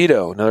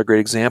Zito, another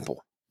great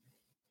example.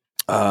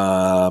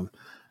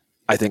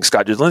 I think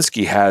Scott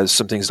Jedlinski has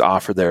some things to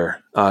offer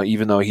there,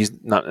 even though he's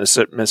not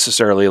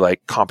necessarily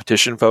like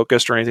competition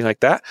focused or anything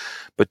like that,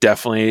 but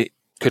definitely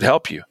could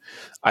help you.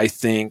 I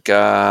think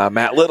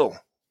Matt Little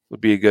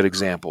would be a good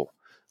example.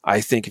 I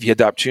think if you had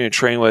the opportunity to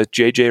train with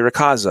JJ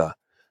Rakaza,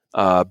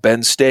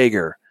 Ben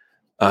Stager,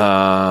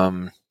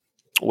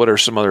 what are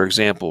some other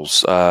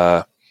examples?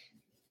 Mark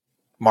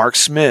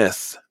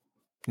Smith,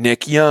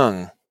 Nick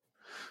Young,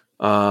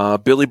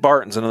 Billy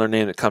Barton's another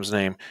name that comes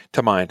to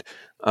mind.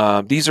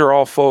 These are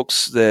all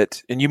folks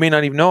that, and you may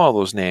not even know all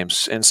those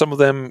names, and some of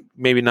them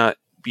maybe not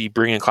be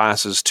bringing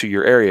classes to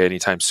your area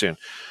anytime soon.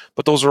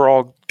 But those are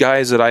all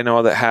guys that I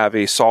know that have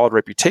a solid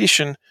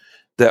reputation,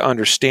 that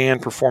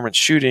understand performance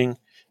shooting,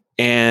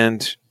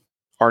 and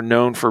are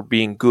known for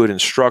being good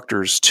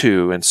instructors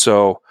too. And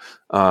so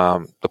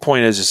the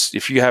point is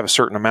if you have a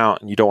certain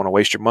amount and you don't want to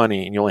waste your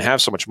money and you only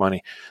have so much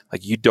money,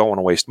 like you don't want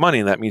to waste money.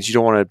 And that means you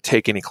don't want to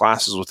take any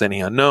classes with any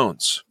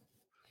unknowns.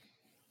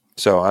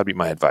 So that'd be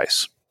my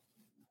advice.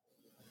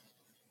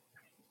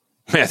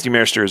 Matthew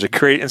Merster is a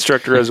great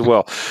instructor as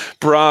well.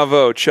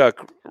 Bravo,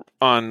 Chuck,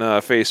 on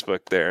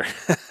Facebook there.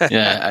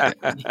 Yeah.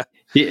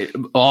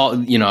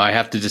 I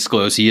have to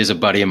disclose he is a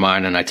buddy of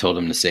mine, and I told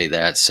him to say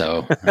that.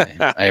 So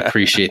I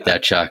appreciate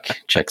that, Chuck.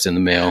 Check's in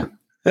the mail.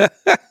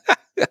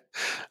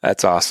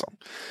 That's awesome.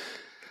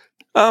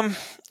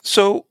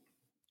 So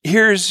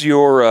here's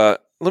your.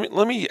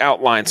 Let me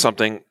outline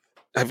something.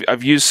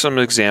 I've used some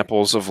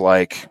examples of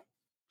like,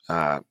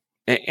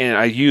 and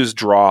I use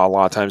draw a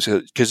lot of times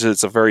because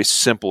it's a very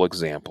simple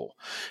example,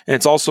 and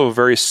it's also a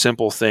very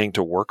simple thing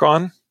to work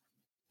on,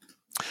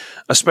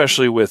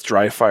 especially with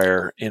dry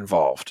fire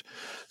involved.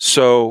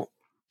 So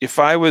if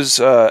I was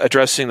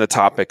addressing the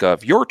topic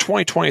of your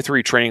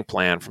 2023 training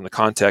plan from the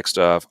context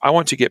of, I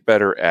want to get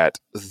better at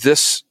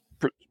this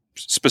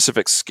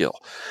specific skill.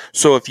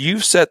 So if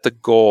you've set the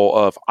goal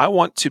of, I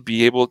want to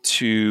be able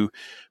to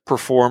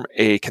perform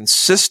a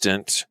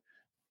consistent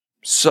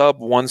sub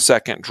 1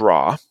 second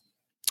draw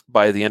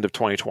by the end of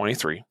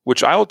 2023,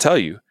 which I will tell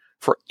you,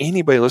 for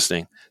anybody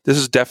listening, this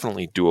is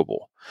definitely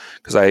doable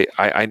because I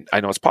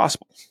know it's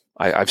possible.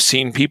 I've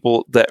seen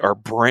people that are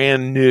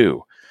brand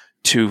new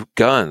to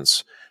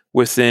guns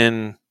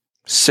within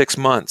 6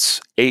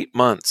 months, 8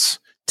 months,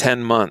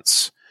 10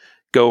 months,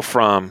 go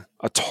from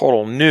a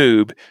total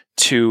noob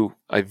to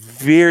a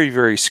very,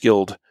 very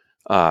skilled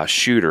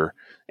shooter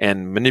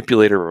and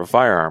manipulator of a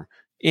firearm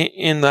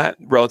in that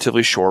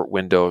relatively short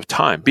window of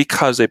time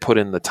because they put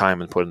in the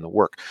time and put in the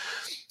work.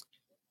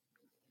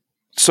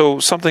 So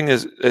something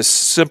as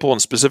simple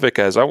and specific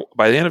as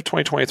by the end of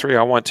 2023,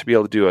 I want to be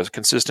able to do a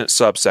consistent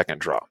sub-second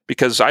draw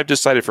because I've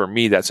decided for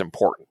me that's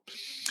important.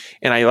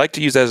 And I like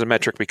to use that as a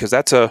metric because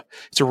it's a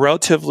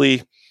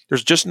relatively,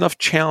 there's just enough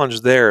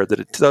challenge there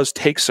that it does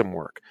take some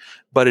work,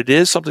 but it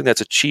is something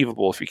that's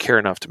achievable if you care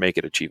enough to make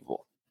it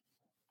achievable.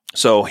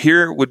 So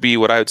here would be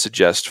what I would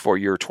suggest for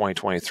your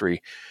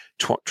 2023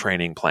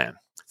 training plan.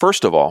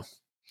 First of all,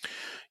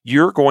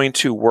 you're going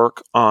to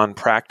work on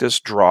practice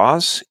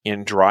draws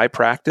in dry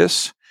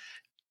practice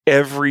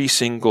every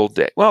single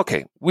day. Well,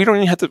 okay, we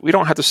don't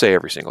have to say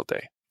every single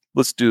day.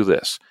 Let's do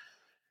this.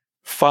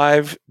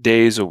 5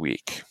 days a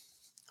week.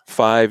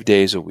 5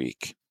 days a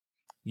week.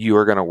 You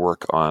are going to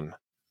work on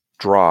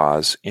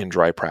draws in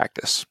dry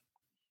practice.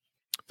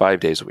 5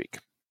 days a week.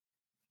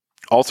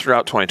 All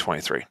throughout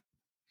 2023.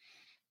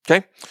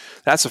 Okay?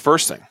 That's the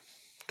first thing.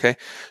 Okay,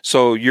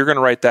 so you're going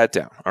to write that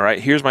down. All right,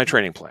 here's my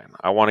training plan.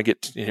 I want to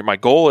get my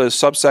goal is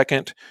sub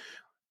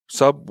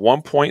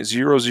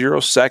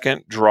 1.00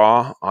 second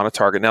draw on a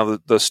target. Now,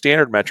 the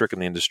standard metric in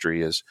the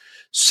industry is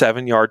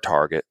 7-yard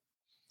target,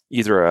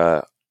 either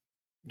a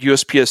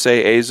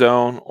USPSA A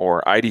zone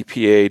or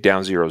IDPA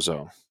down zero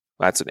zone.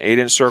 That's an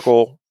 8-inch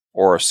circle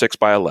or a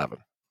 6x11.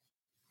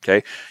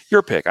 Okay,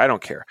 your pick. I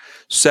don't care.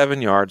 7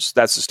 yards.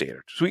 That's the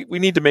standard. So we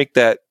need to make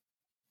that.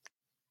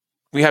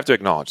 We have to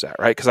acknowledge that,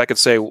 right? Because I could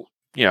say,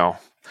 I'm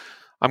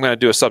going to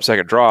do a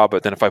sub-second draw,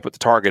 but then if I put the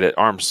target at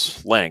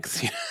arm's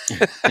length,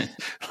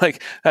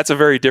 like that's a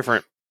very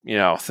different,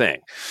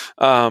 thing.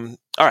 All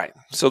right.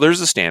 So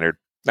there's the standard.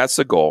 That's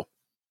the goal.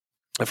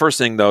 The first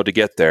thing though, to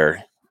get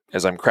there,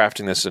 as I'm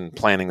crafting this and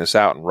planning this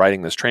out and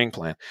writing this training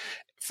plan,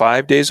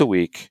 5 days a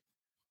week,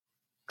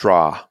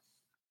 draw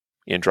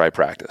in dry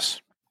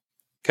practice.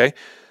 Okay.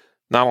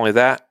 Not only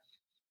that,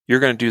 you're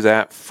going to do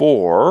that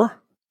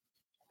for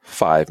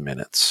 5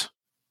 minutes.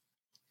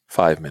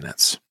 5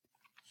 minutes.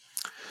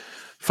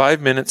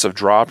 5 minutes of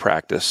draw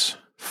practice,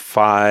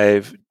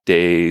 5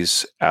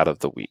 days out of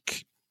the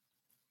week,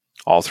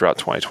 all throughout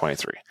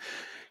 2023.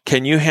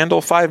 Can you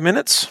handle 5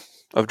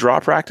 minutes of draw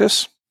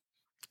practice?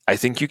 I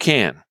think you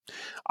can.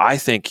 I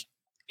think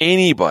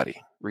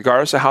anybody,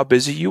 regardless of how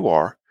busy you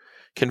are,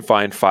 can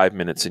find 5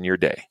 minutes in your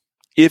day,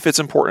 if it's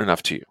important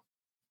enough to you.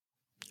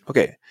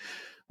 Okay,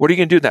 what are you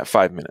going to do in that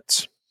 5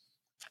 minutes?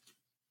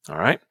 All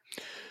right.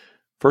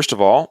 First of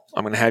all,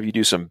 I'm going to have you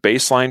do some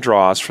baseline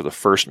draws for the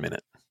first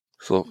minute.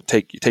 So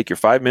take your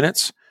 5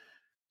 minutes.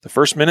 The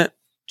first minute,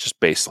 just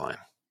baseline.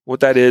 What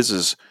that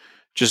is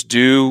just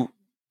do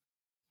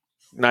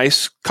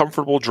nice,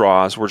 comfortable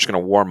draws. We're just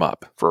going to warm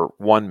up for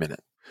 1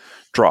 minute.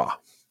 Draw.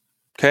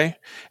 Okay?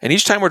 And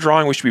each time we're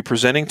drawing, we should be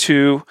presenting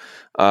to,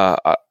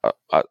 I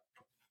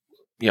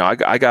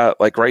got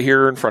like right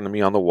here in front of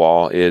me on the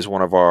wall is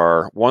one of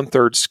our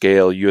 1/3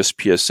 scale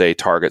USPSA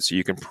targets. So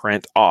you can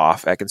print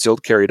off at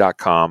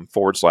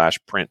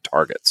concealedcarry.com/print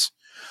targets.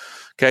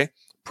 Okay?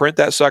 Print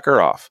that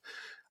sucker off.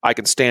 I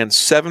can stand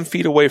 7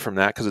 feet away from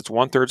that because it's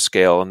 1/3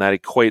 scale, and that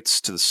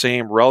equates to the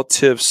same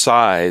relative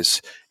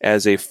size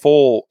as a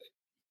full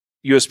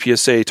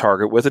USPSA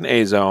target with an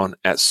A zone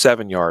at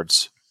 7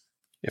 yards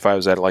if I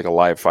was at like a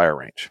live fire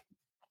range.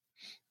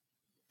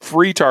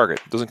 Free target.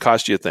 Doesn't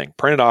cost you a thing.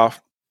 Print it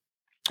off.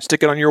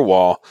 Stick it on your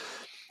wall.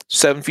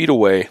 7 feet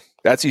away.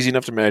 That's easy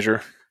enough to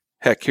measure.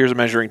 Heck, here's a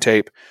measuring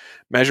tape.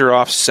 Measure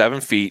off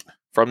 7 feet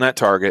from that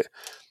target.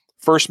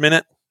 First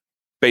minute,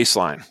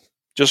 baseline.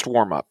 Just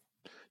warm up.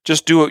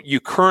 Just do what you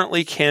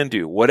currently can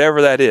do,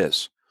 whatever that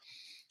is.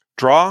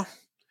 Draw,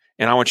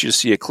 and I want you to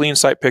see a clean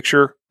sight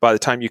picture by the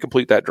time you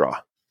complete that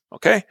draw.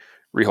 Okay?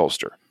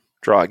 Reholster.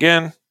 Draw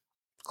again.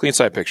 Clean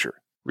sight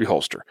picture.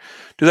 Reholster.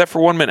 Do that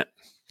for 1 minute.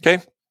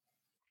 Okay?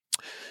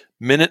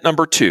 Minute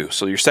number 2.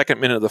 So your second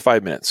minute of the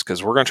 5 minutes,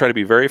 because we're going to try to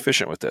be very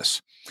efficient with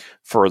this.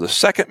 For the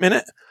second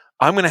minute,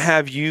 I'm going to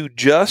have you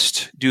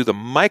just do the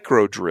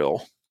micro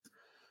drill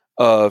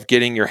of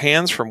getting your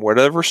hands from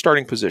whatever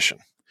starting position.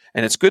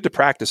 And it's good to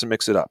practice and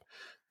mix it up.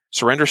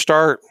 Surrender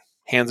start,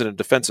 hands in a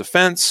defensive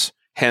fence,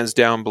 hands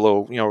down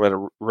below,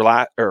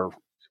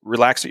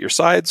 relax at your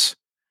sides.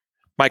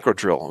 Micro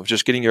drill of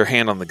just getting your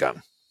hand on the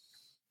gun.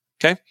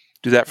 Okay?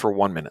 Do that for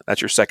 1 minute.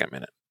 That's your second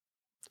minute.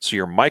 So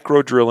you're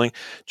micro drilling,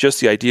 just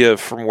the idea of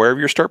from wherever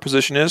your start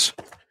position is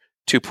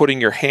to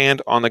putting your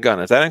hand on the gun.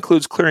 If that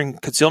includes clearing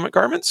concealment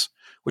garments,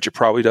 which it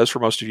probably does for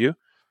most of you,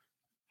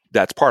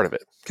 that's part of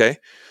it. Okay?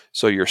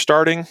 So you're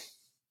starting,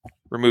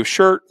 remove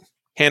shirt,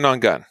 hand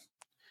on gun.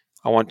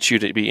 I want you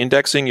to be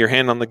indexing your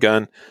hand on the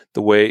gun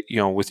the way,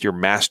 with your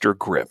master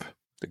grip.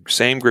 The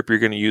same grip you're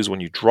going to use when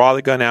you draw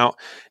the gun out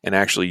and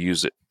actually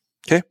use it.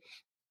 Okay?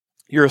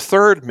 Your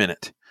third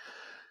minute.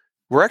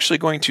 We're actually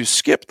going to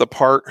skip the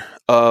part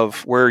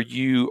of where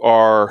you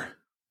are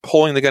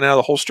pulling the gun out of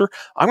the holster.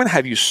 I'm going to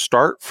have you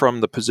start from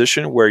the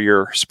position where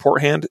your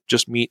support hand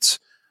just meets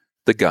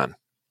the gun.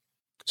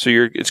 So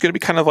it's going to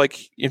be kind of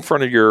like in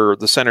front of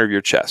the center of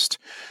your chest.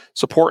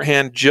 Support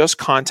hand just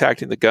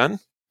contacting the gun.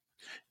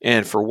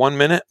 And for 1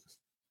 minute,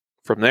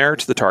 from there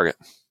to the target.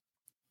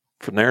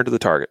 From there to the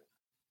target.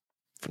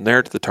 From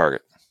there to the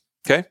target.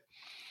 Okay?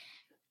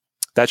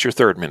 That's your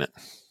third minute.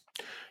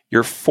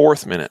 Your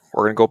fourth minute,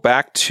 we're going to go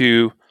back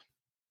to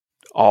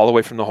all the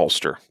way from the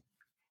holster.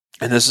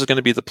 And this is going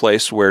to be the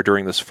place where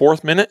during this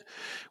fourth minute,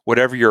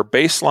 whatever your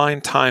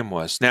baseline time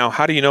was. Now,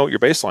 how do you know what your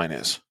baseline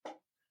is?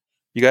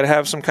 You got to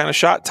have some kind of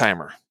shot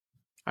timer.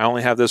 I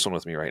only have this one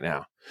with me right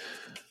now.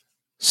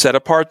 Set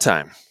apart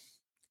time.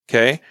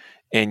 Okay?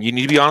 And you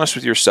need to be honest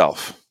with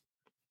yourself.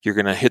 You're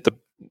going to hit the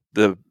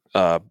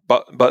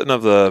button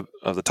of the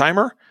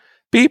timer,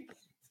 beep,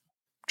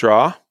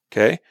 draw,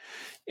 okay?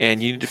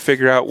 And you need to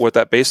figure out what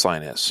that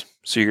baseline is.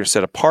 So you're going to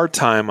set a part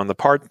time on the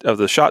part of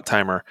the shot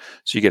timer.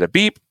 So you get a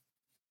beep,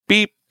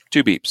 beep,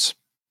 2 beeps.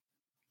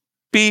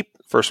 Beep,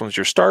 first one's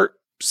your start.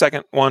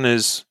 Second one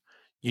is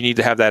you need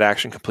to have that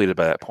action completed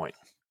by that point,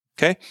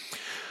 okay?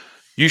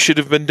 You should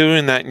have been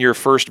doing that in your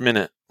first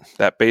minute,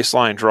 that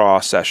baseline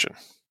draw session,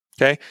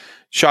 okay?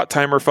 Shot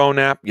timer phone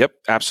app. Yep,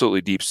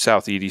 absolutely. Deep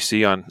South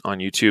EDC on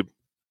YouTube.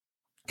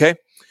 Okay.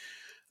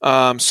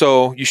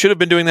 So you should have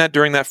been doing that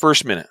during that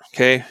first minute.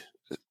 Okay.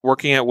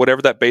 Working at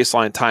whatever that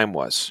baseline time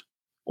was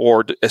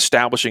or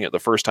establishing it the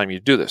first time you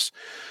do this.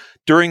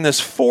 During this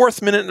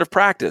fourth minute of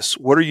practice,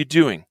 what are you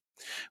doing?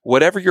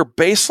 Whatever your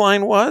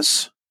baseline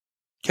was,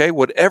 okay,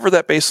 whatever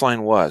that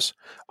baseline was,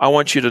 I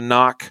want you to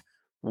knock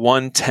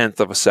 1/10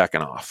 of a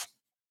second off.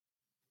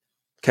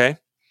 Okay.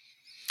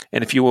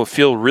 And if you will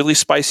feel really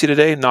spicy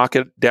today, knock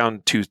it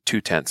down to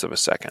 0.2 of a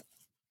second.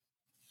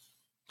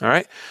 All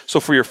right. So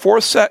for your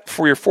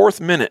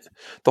fourth minute,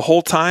 the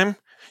whole time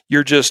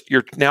you're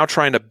now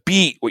trying to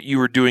beat what you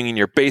were doing in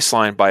your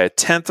baseline by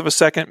 1/10 of a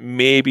second,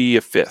 maybe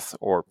 1/5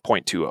 or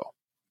 0.20.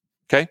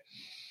 Okay.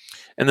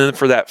 And then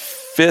for that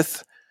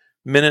fifth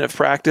minute of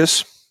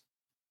practice,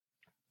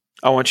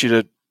 I want you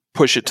to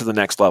push it to the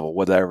next level,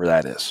 whatever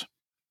that is,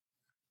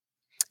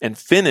 and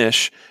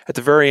finish at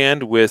the very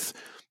end with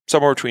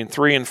somewhere between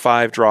 3 and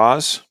 5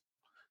 draws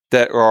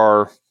that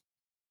are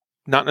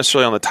not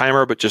necessarily on the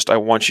timer, but just I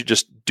want you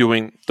just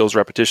doing those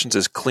repetitions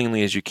as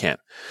cleanly as you can.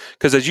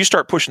 Because as you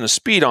start pushing the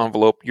speed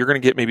envelope, you're going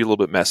to get maybe a little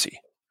bit messy.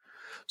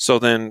 So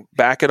then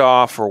back it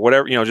off or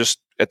whatever, just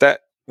at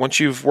that, once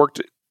you've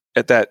worked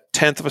at that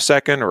 10th of a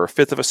second or a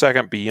 5th of a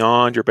second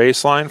beyond your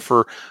baseline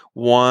for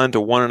 1 to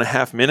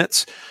 1.5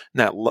 minutes,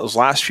 and those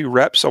last few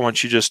reps, I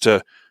want you just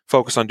to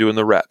focus on doing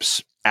the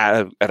reps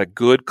at a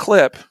good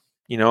clip,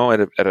 at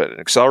an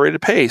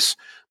accelerated pace,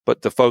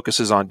 but the focus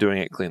is on doing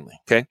it cleanly.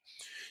 Okay.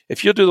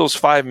 If you'll do those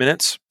 5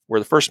 minutes, where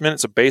the first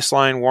minute's a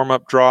baseline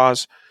warm-up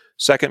draws,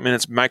 second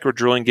minute's micro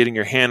drilling, getting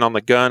your hand on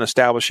the gun,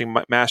 establishing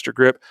master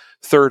grip.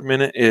 Third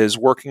minute is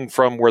working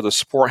from where the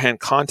support hand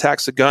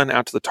contacts the gun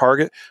out to the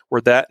target,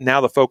 where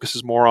now the focus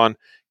is more on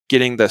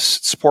getting the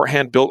support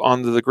hand built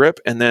onto the grip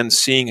and then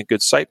seeing a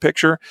good sight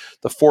picture.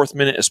 The fourth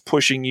minute is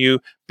pushing you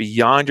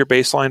beyond your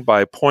baseline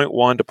by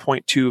 0.1 to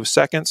 0.2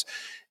 seconds.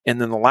 And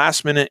then the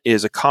last minute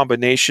is a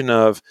combination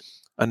of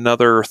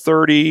another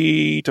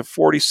 30 to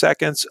 40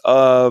 seconds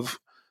of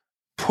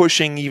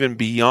pushing even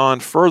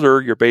beyond further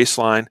your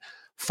baseline,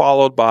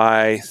 followed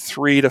by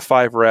 3 to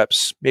 5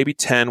 reps, maybe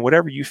 10,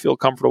 whatever you feel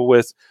comfortable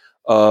with,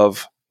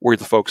 of where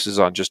the focus is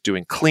on just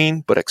doing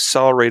clean but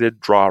accelerated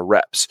draw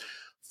reps.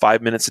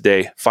 5 minutes a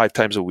day, 5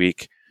 times a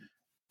week.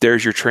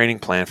 There's your training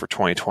plan for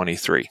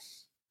 2023.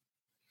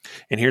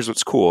 And here's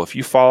what's cool. If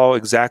you follow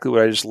exactly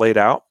what I just laid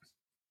out,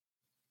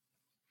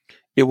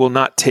 it will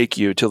not take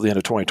you till the end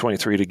of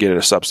 2023 to get at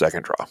a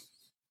sub-second draw.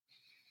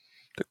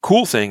 The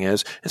cool thing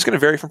is it's going to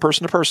vary from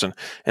person to person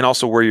and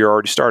also where you're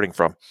already starting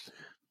from.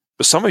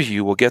 But some of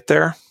you will get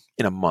there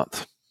in a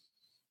month,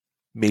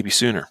 maybe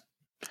sooner.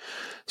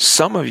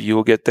 Some of you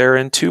will get there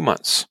in 2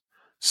 months.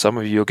 Some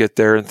of you will get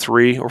there in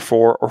 3 or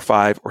 4 or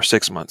 5 or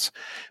 6 months.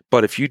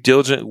 But if you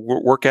diligently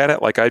work at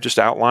it like I just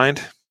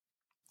outlined,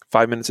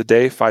 5 minutes a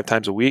day, 5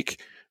 times a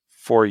week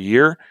for a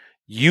year,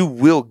 you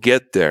will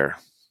get there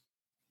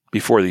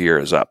before the year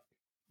is up.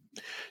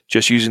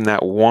 Just using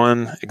that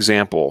one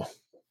example.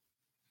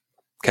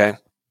 Okay.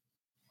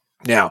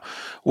 Now,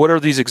 what are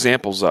these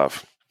examples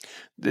of?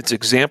 It's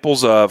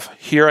examples of,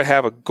 here I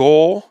have a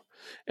goal,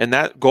 and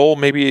that goal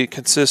maybe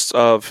consists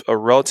of a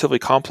relatively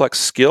complex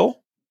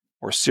skill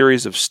or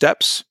series of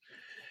steps,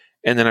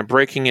 and then I'm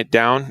breaking it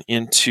down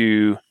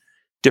into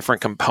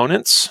different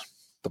components.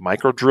 The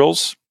micro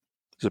drills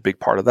is a big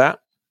part of that.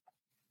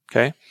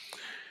 Okay.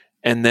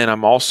 And then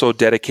I'm also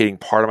dedicating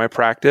part of my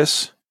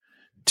practice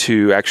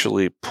to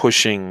actually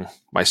pushing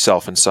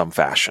myself in some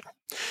fashion.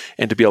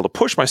 And to be able to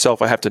push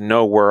myself, I have to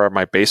know where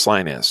my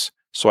baseline is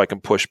so I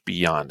can push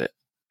beyond it.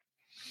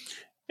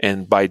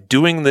 And by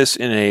doing this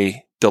in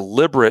a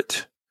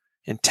deliberate,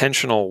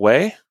 intentional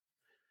way,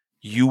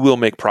 you will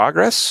make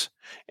progress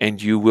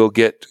and you will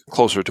get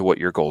closer to what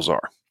your goals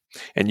are.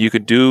 And you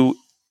can do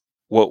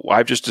what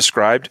I've just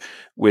described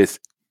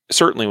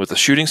certainly with the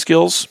shooting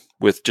skills,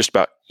 with just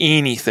about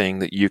anything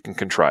that you can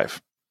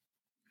contrive.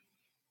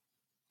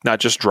 Not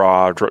just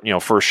draw,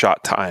 first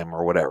shot time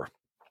or whatever.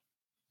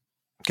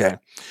 Okay.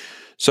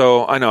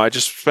 So I know I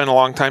just spent a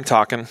long time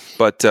talking,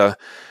 but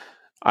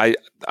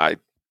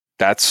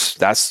that's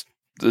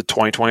the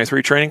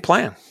 2023 training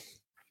plan.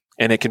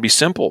 And it can be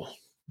simple,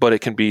 but it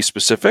can be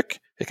specific,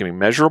 it can be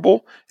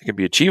measurable, it can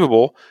be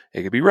achievable,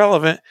 it can be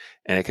relevant,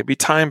 and it can be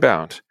time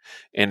bound.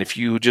 And if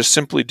you just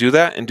simply do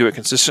that and do it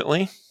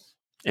consistently,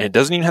 and it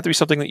doesn't even have to be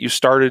something that you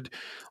started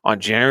on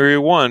January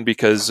 1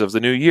 because of the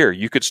new year.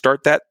 You could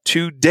start that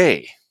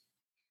today,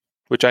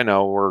 which I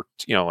know we're,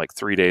 like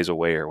 3 days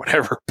away or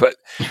whatever, but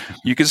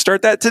you can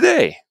start that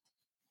today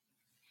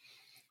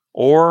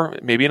or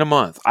maybe in a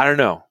month. I don't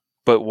know.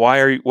 But what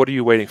are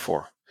you waiting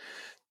for?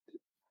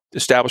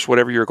 Establish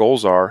whatever your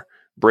goals are,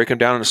 break them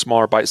down into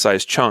smaller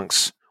bite-sized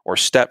chunks or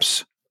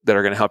steps that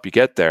are going to help you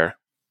get there,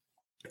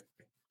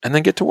 and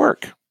then get to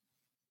work.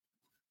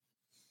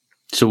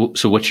 So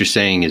what you're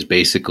saying is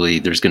basically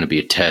there's going to be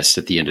a test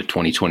at the end of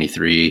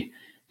 2023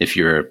 if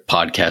you're a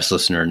podcast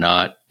listener or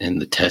not,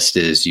 and the test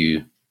is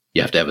you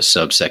have to have a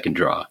sub-second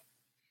draw.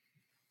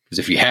 Because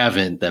if you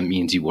haven't, that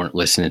means you weren't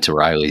listening to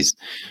Riley's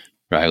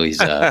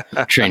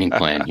training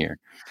plan here.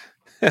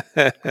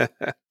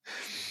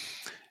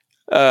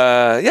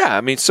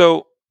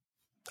 So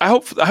I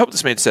hope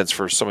this made sense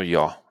for some of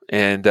y'all,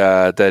 and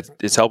that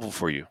it's helpful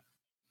for you,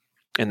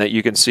 and that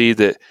you can see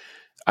that.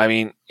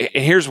 And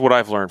here's what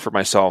I've learned for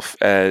myself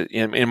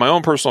in my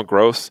own personal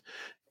growth,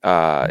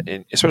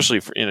 especially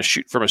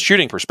from a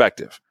shooting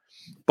perspective,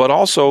 but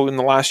also in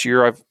the last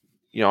year,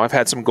 I've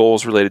had some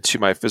goals related to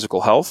my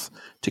physical health,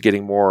 to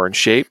getting more in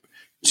shape,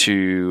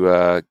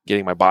 to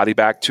getting my body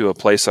back to a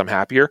place I'm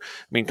happier.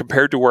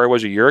 Compared to where I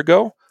was a year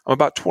ago, I'm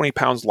about 20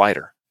 pounds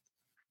lighter.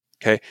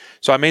 Okay.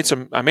 So I made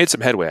some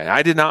headway.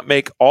 I did not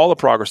make all the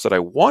progress that I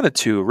wanted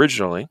to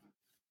originally,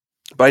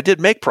 but I did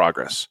make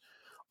progress.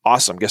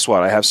 Awesome. Guess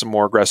what? I have some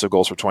more aggressive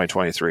goals for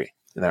 2023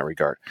 in that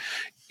regard.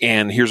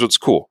 And here's what's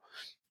cool.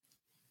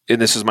 And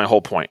this is my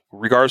whole point.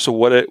 Regardless of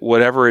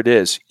whatever it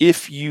is,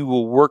 if you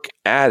will work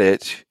at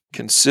it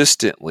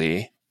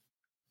consistently,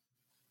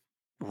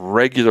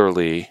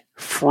 regularly,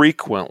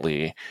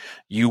 frequently,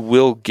 you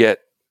will get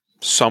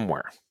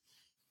somewhere.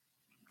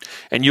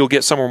 And you'll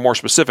get somewhere more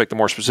specific the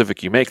more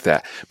specific you make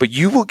that. But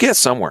you will get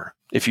somewhere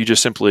if you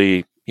just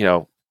simply,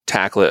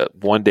 tackle it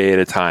one day at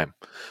a time,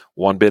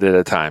 one bit at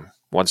a time,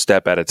 one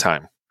step at a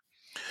time.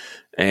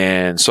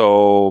 And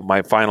so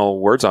my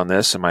final words on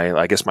this, and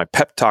my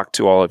pep talk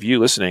to all of you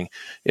listening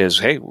is,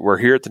 hey, we're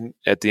here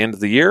at the end of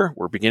the year.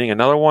 We're beginning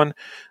another one.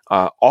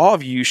 All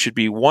of you should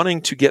be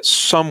wanting to get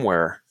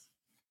somewhere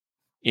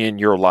in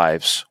your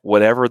lives,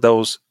 whatever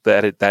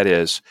that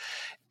is.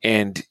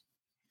 And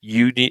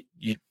you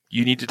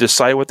need to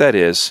decide what that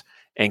is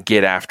and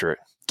get after it.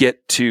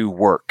 Get to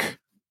work.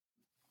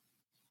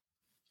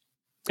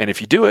 And if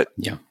you do it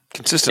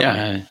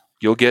consistently,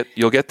 you'll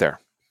get there.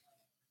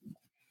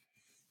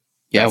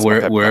 Yeah,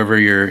 wherever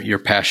your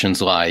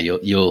passions lie,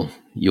 you'll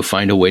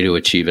find a way to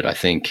achieve it, I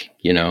think,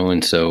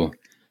 and so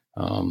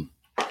I'll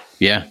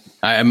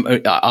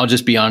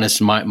just be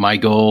honest, my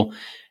goal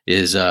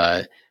is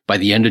by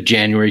the end of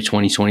January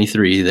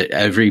 2023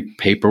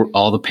 that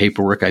all the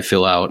paperwork I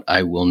fill out,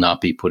 I will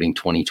not be putting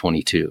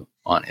 2022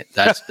 on it.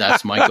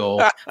 That's my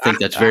goal. I think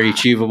that's very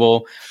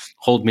achievable.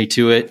 Hold me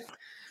to it.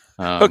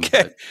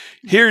 Okay.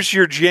 Here's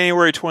your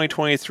January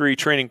 2023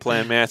 training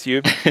plan,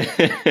 Matthew.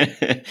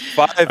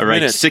 5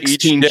 minutes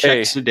 16 each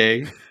day. checks a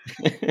day.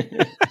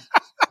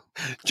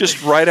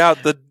 Just write out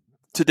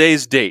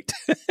today's date.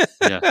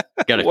 Yeah.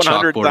 Got a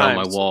chalkboard on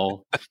my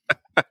wall.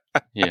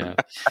 Yeah.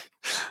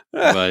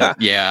 But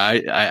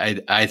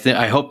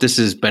I hope this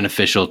is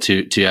beneficial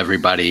to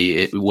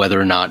everybody,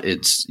 whether or not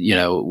it's,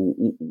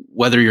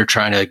 whether you're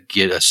trying to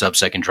get a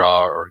sub-second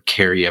draw or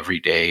carry every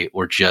day,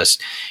 or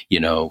just,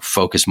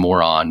 focus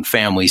more on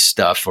family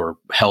stuff or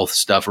health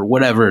stuff or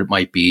whatever it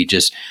might be.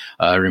 Just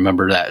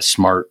remember that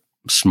smart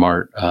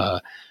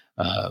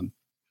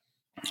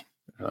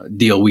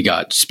deal we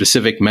got: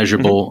 specific,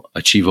 measurable,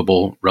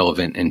 achievable,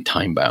 relevant, and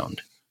time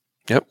bound.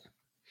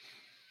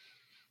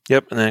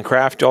 Yep. And then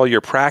craft all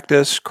your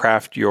practice,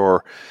 craft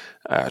your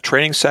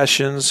training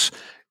sessions,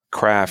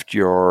 craft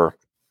your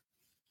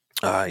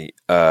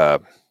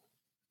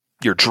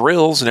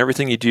drills and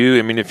everything you do.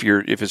 I mean, if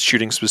it's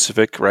shooting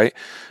specific, right?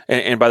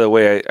 And by the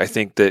way, I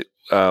think that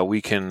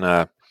we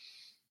can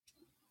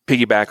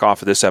piggyback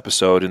off of this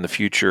episode in the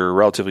future,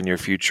 relatively near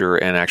future,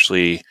 and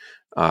actually,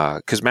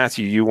 because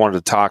Matthew, you wanted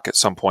to talk at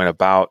some point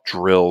about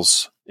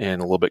drills in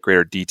a little bit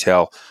greater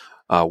detail,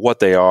 what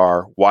they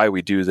are, why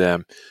we do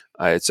them,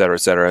 et cetera,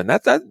 et cetera. And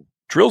that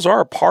drills are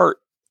a part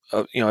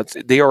of,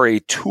 they are a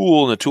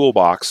tool in the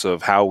toolbox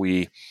of how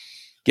we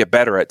get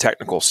better at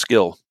technical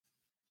skill.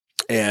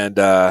 And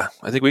I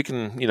think we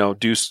can,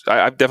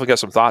 I've definitely got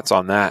some thoughts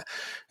on that,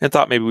 and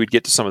thought maybe we'd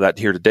get to some of that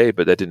here today,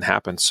 but that didn't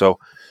happen. So,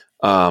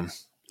 in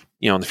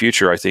the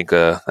future, I think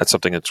that's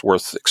something that's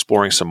worth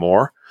exploring some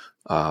more.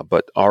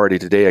 But already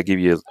today, I give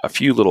you a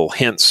few little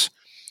hints,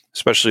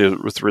 especially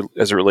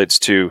as it relates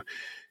to,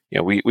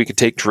 we can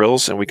take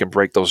drills and we can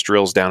break those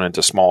drills down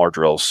into smaller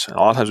drills. And a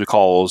lot of times we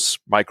call those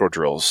micro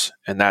drills.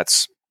 And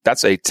that's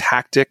a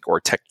tactic or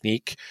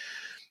technique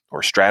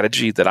or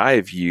strategy that I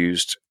have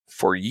used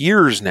for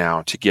years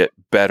now to get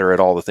better at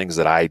all the things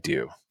that I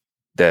do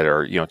that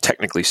are,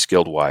 technically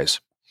skilled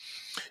wise.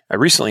 I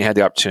recently had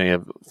the opportunity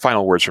of,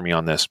 final words for me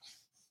on this.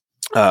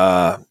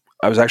 I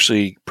was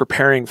actually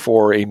preparing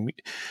for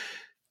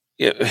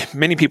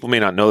many people may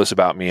not know this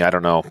about me. I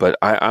don't know, but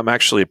I'm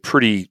actually a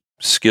pretty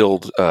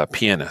skilled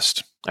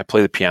pianist. I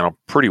play the piano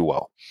pretty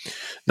well.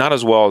 Not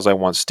as well as I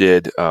once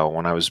did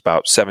when I was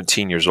about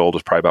 17 years old. It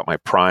was probably about my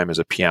prime as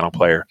a piano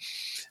player.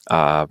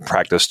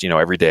 Practiced,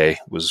 every day,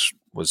 was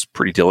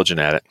pretty diligent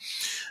at it.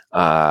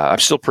 I'm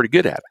still pretty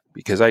good at it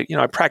because I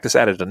practice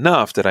at it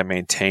enough that I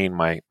maintain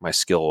my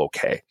skill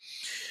okay.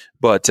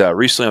 But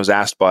recently I was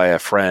asked by a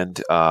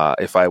friend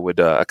if I would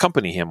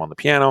accompany him on the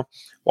piano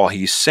while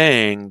he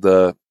sang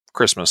the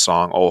Christmas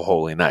song, "Oh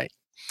Holy Night."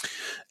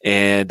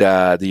 And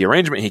the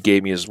arrangement he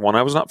gave me is one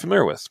I was not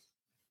familiar with,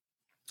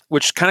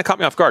 which kind of caught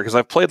me off guard because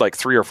I've played like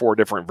 3 or 4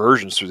 different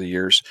versions through the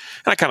years,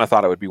 and I kind of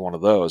thought it would be one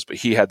of those. But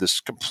he had this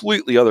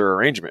completely other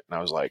arrangement, and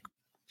I was like,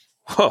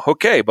 "Oh,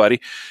 okay,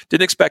 buddy,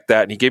 didn't expect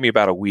that." And he gave me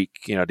about a week,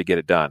 to get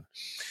it done.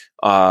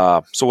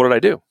 So what did I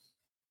do?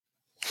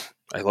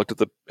 I looked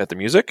at the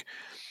music.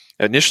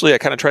 Initially, I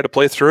kind of tried to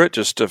play through it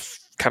just to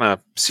kind of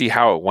see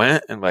how it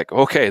went, and like,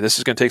 okay, this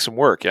is going to take some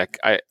work.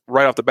 I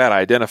right off the bat, I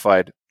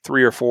identified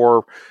 3 or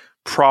 4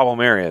 problem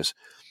areas,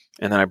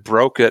 and then I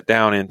broke it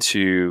down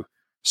into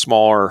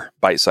smaller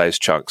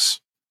bite-sized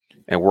chunks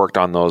and worked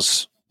on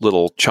those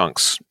little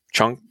chunks,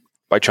 chunk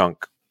by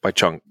chunk by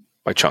chunk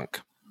by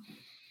chunk,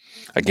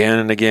 again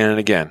and again and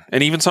again.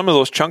 And even some of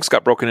those chunks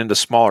got broken into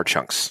smaller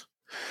chunks.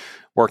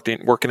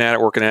 Working at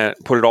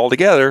it, put it all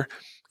together,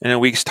 and in a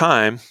week's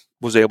time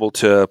was able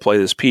to play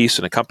this piece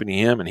and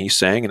accompany him, and he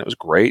sang, and it was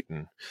great,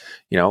 and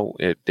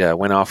it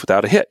went off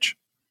without a hitch.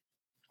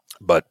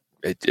 But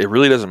it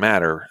really doesn't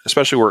matter,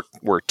 especially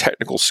where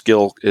technical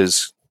skill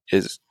is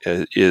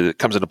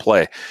comes into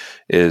play.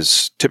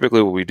 Is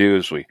typically what we do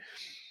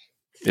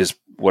is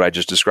what I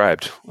just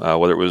described.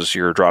 Whether it was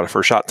your draw to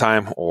first shot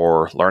time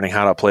or learning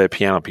how to play a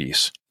piano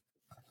piece,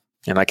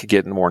 And I could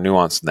get more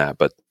nuance than that,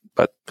 but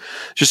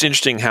just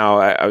interesting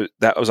how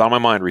that was on my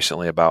mind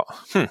recently about,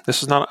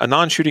 this is not a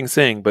non-shooting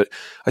thing, but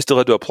I still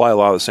had to apply a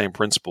lot of the same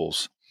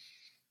principles,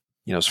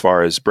 as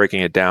far as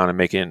breaking it down and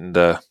making it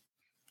into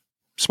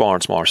smaller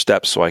and smaller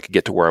steps so I could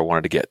get to where I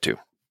wanted to get to.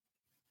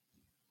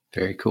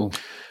 Very cool.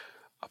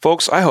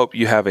 Folks, I hope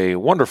you have a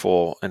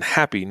wonderful and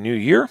happy new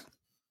year.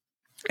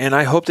 And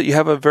I hope that you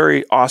have a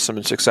very awesome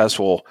and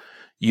successful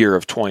year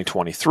of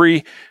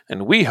 2023.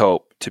 And we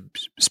hope to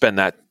spend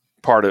at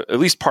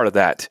least part of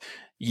that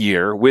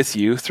year with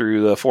you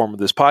through the form of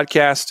this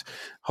podcast.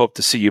 Hope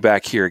to see you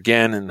back here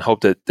again, and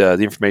hope that the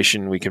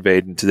information we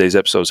conveyed in today's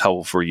episode is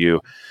helpful for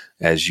you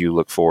as you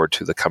look forward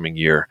to the coming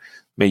year.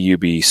 May you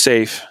be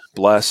safe,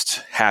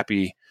 blessed,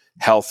 happy,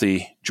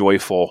 healthy,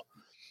 joyful,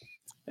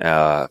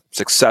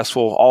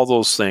 successful, all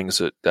those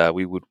things that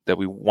we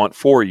want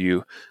for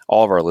you,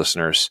 all of our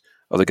listeners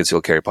of the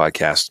Concealed Carry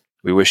Podcast.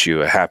 We wish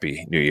you a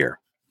happy new year.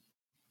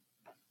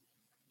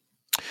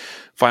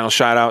 Final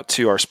shout out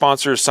to our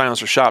sponsors,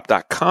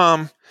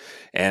 silencershop.com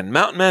and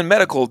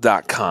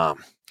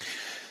mountainmanmedical.com.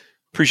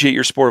 Appreciate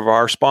your support of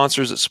our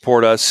sponsors that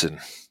support us and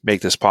make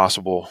this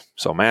possible.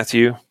 So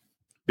Matthew,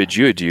 bid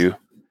you adieu.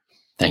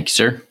 Thank you,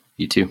 sir.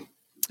 You too.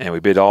 And we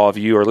bid all of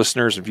you, our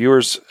listeners and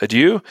viewers,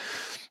 adieu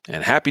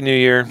and happy new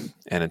year.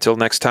 And until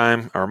next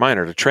time, a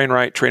reminder to train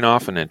right, train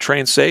often, and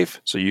train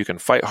safe so you can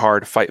fight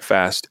hard, fight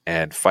fast,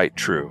 and fight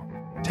true.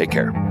 Take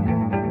care.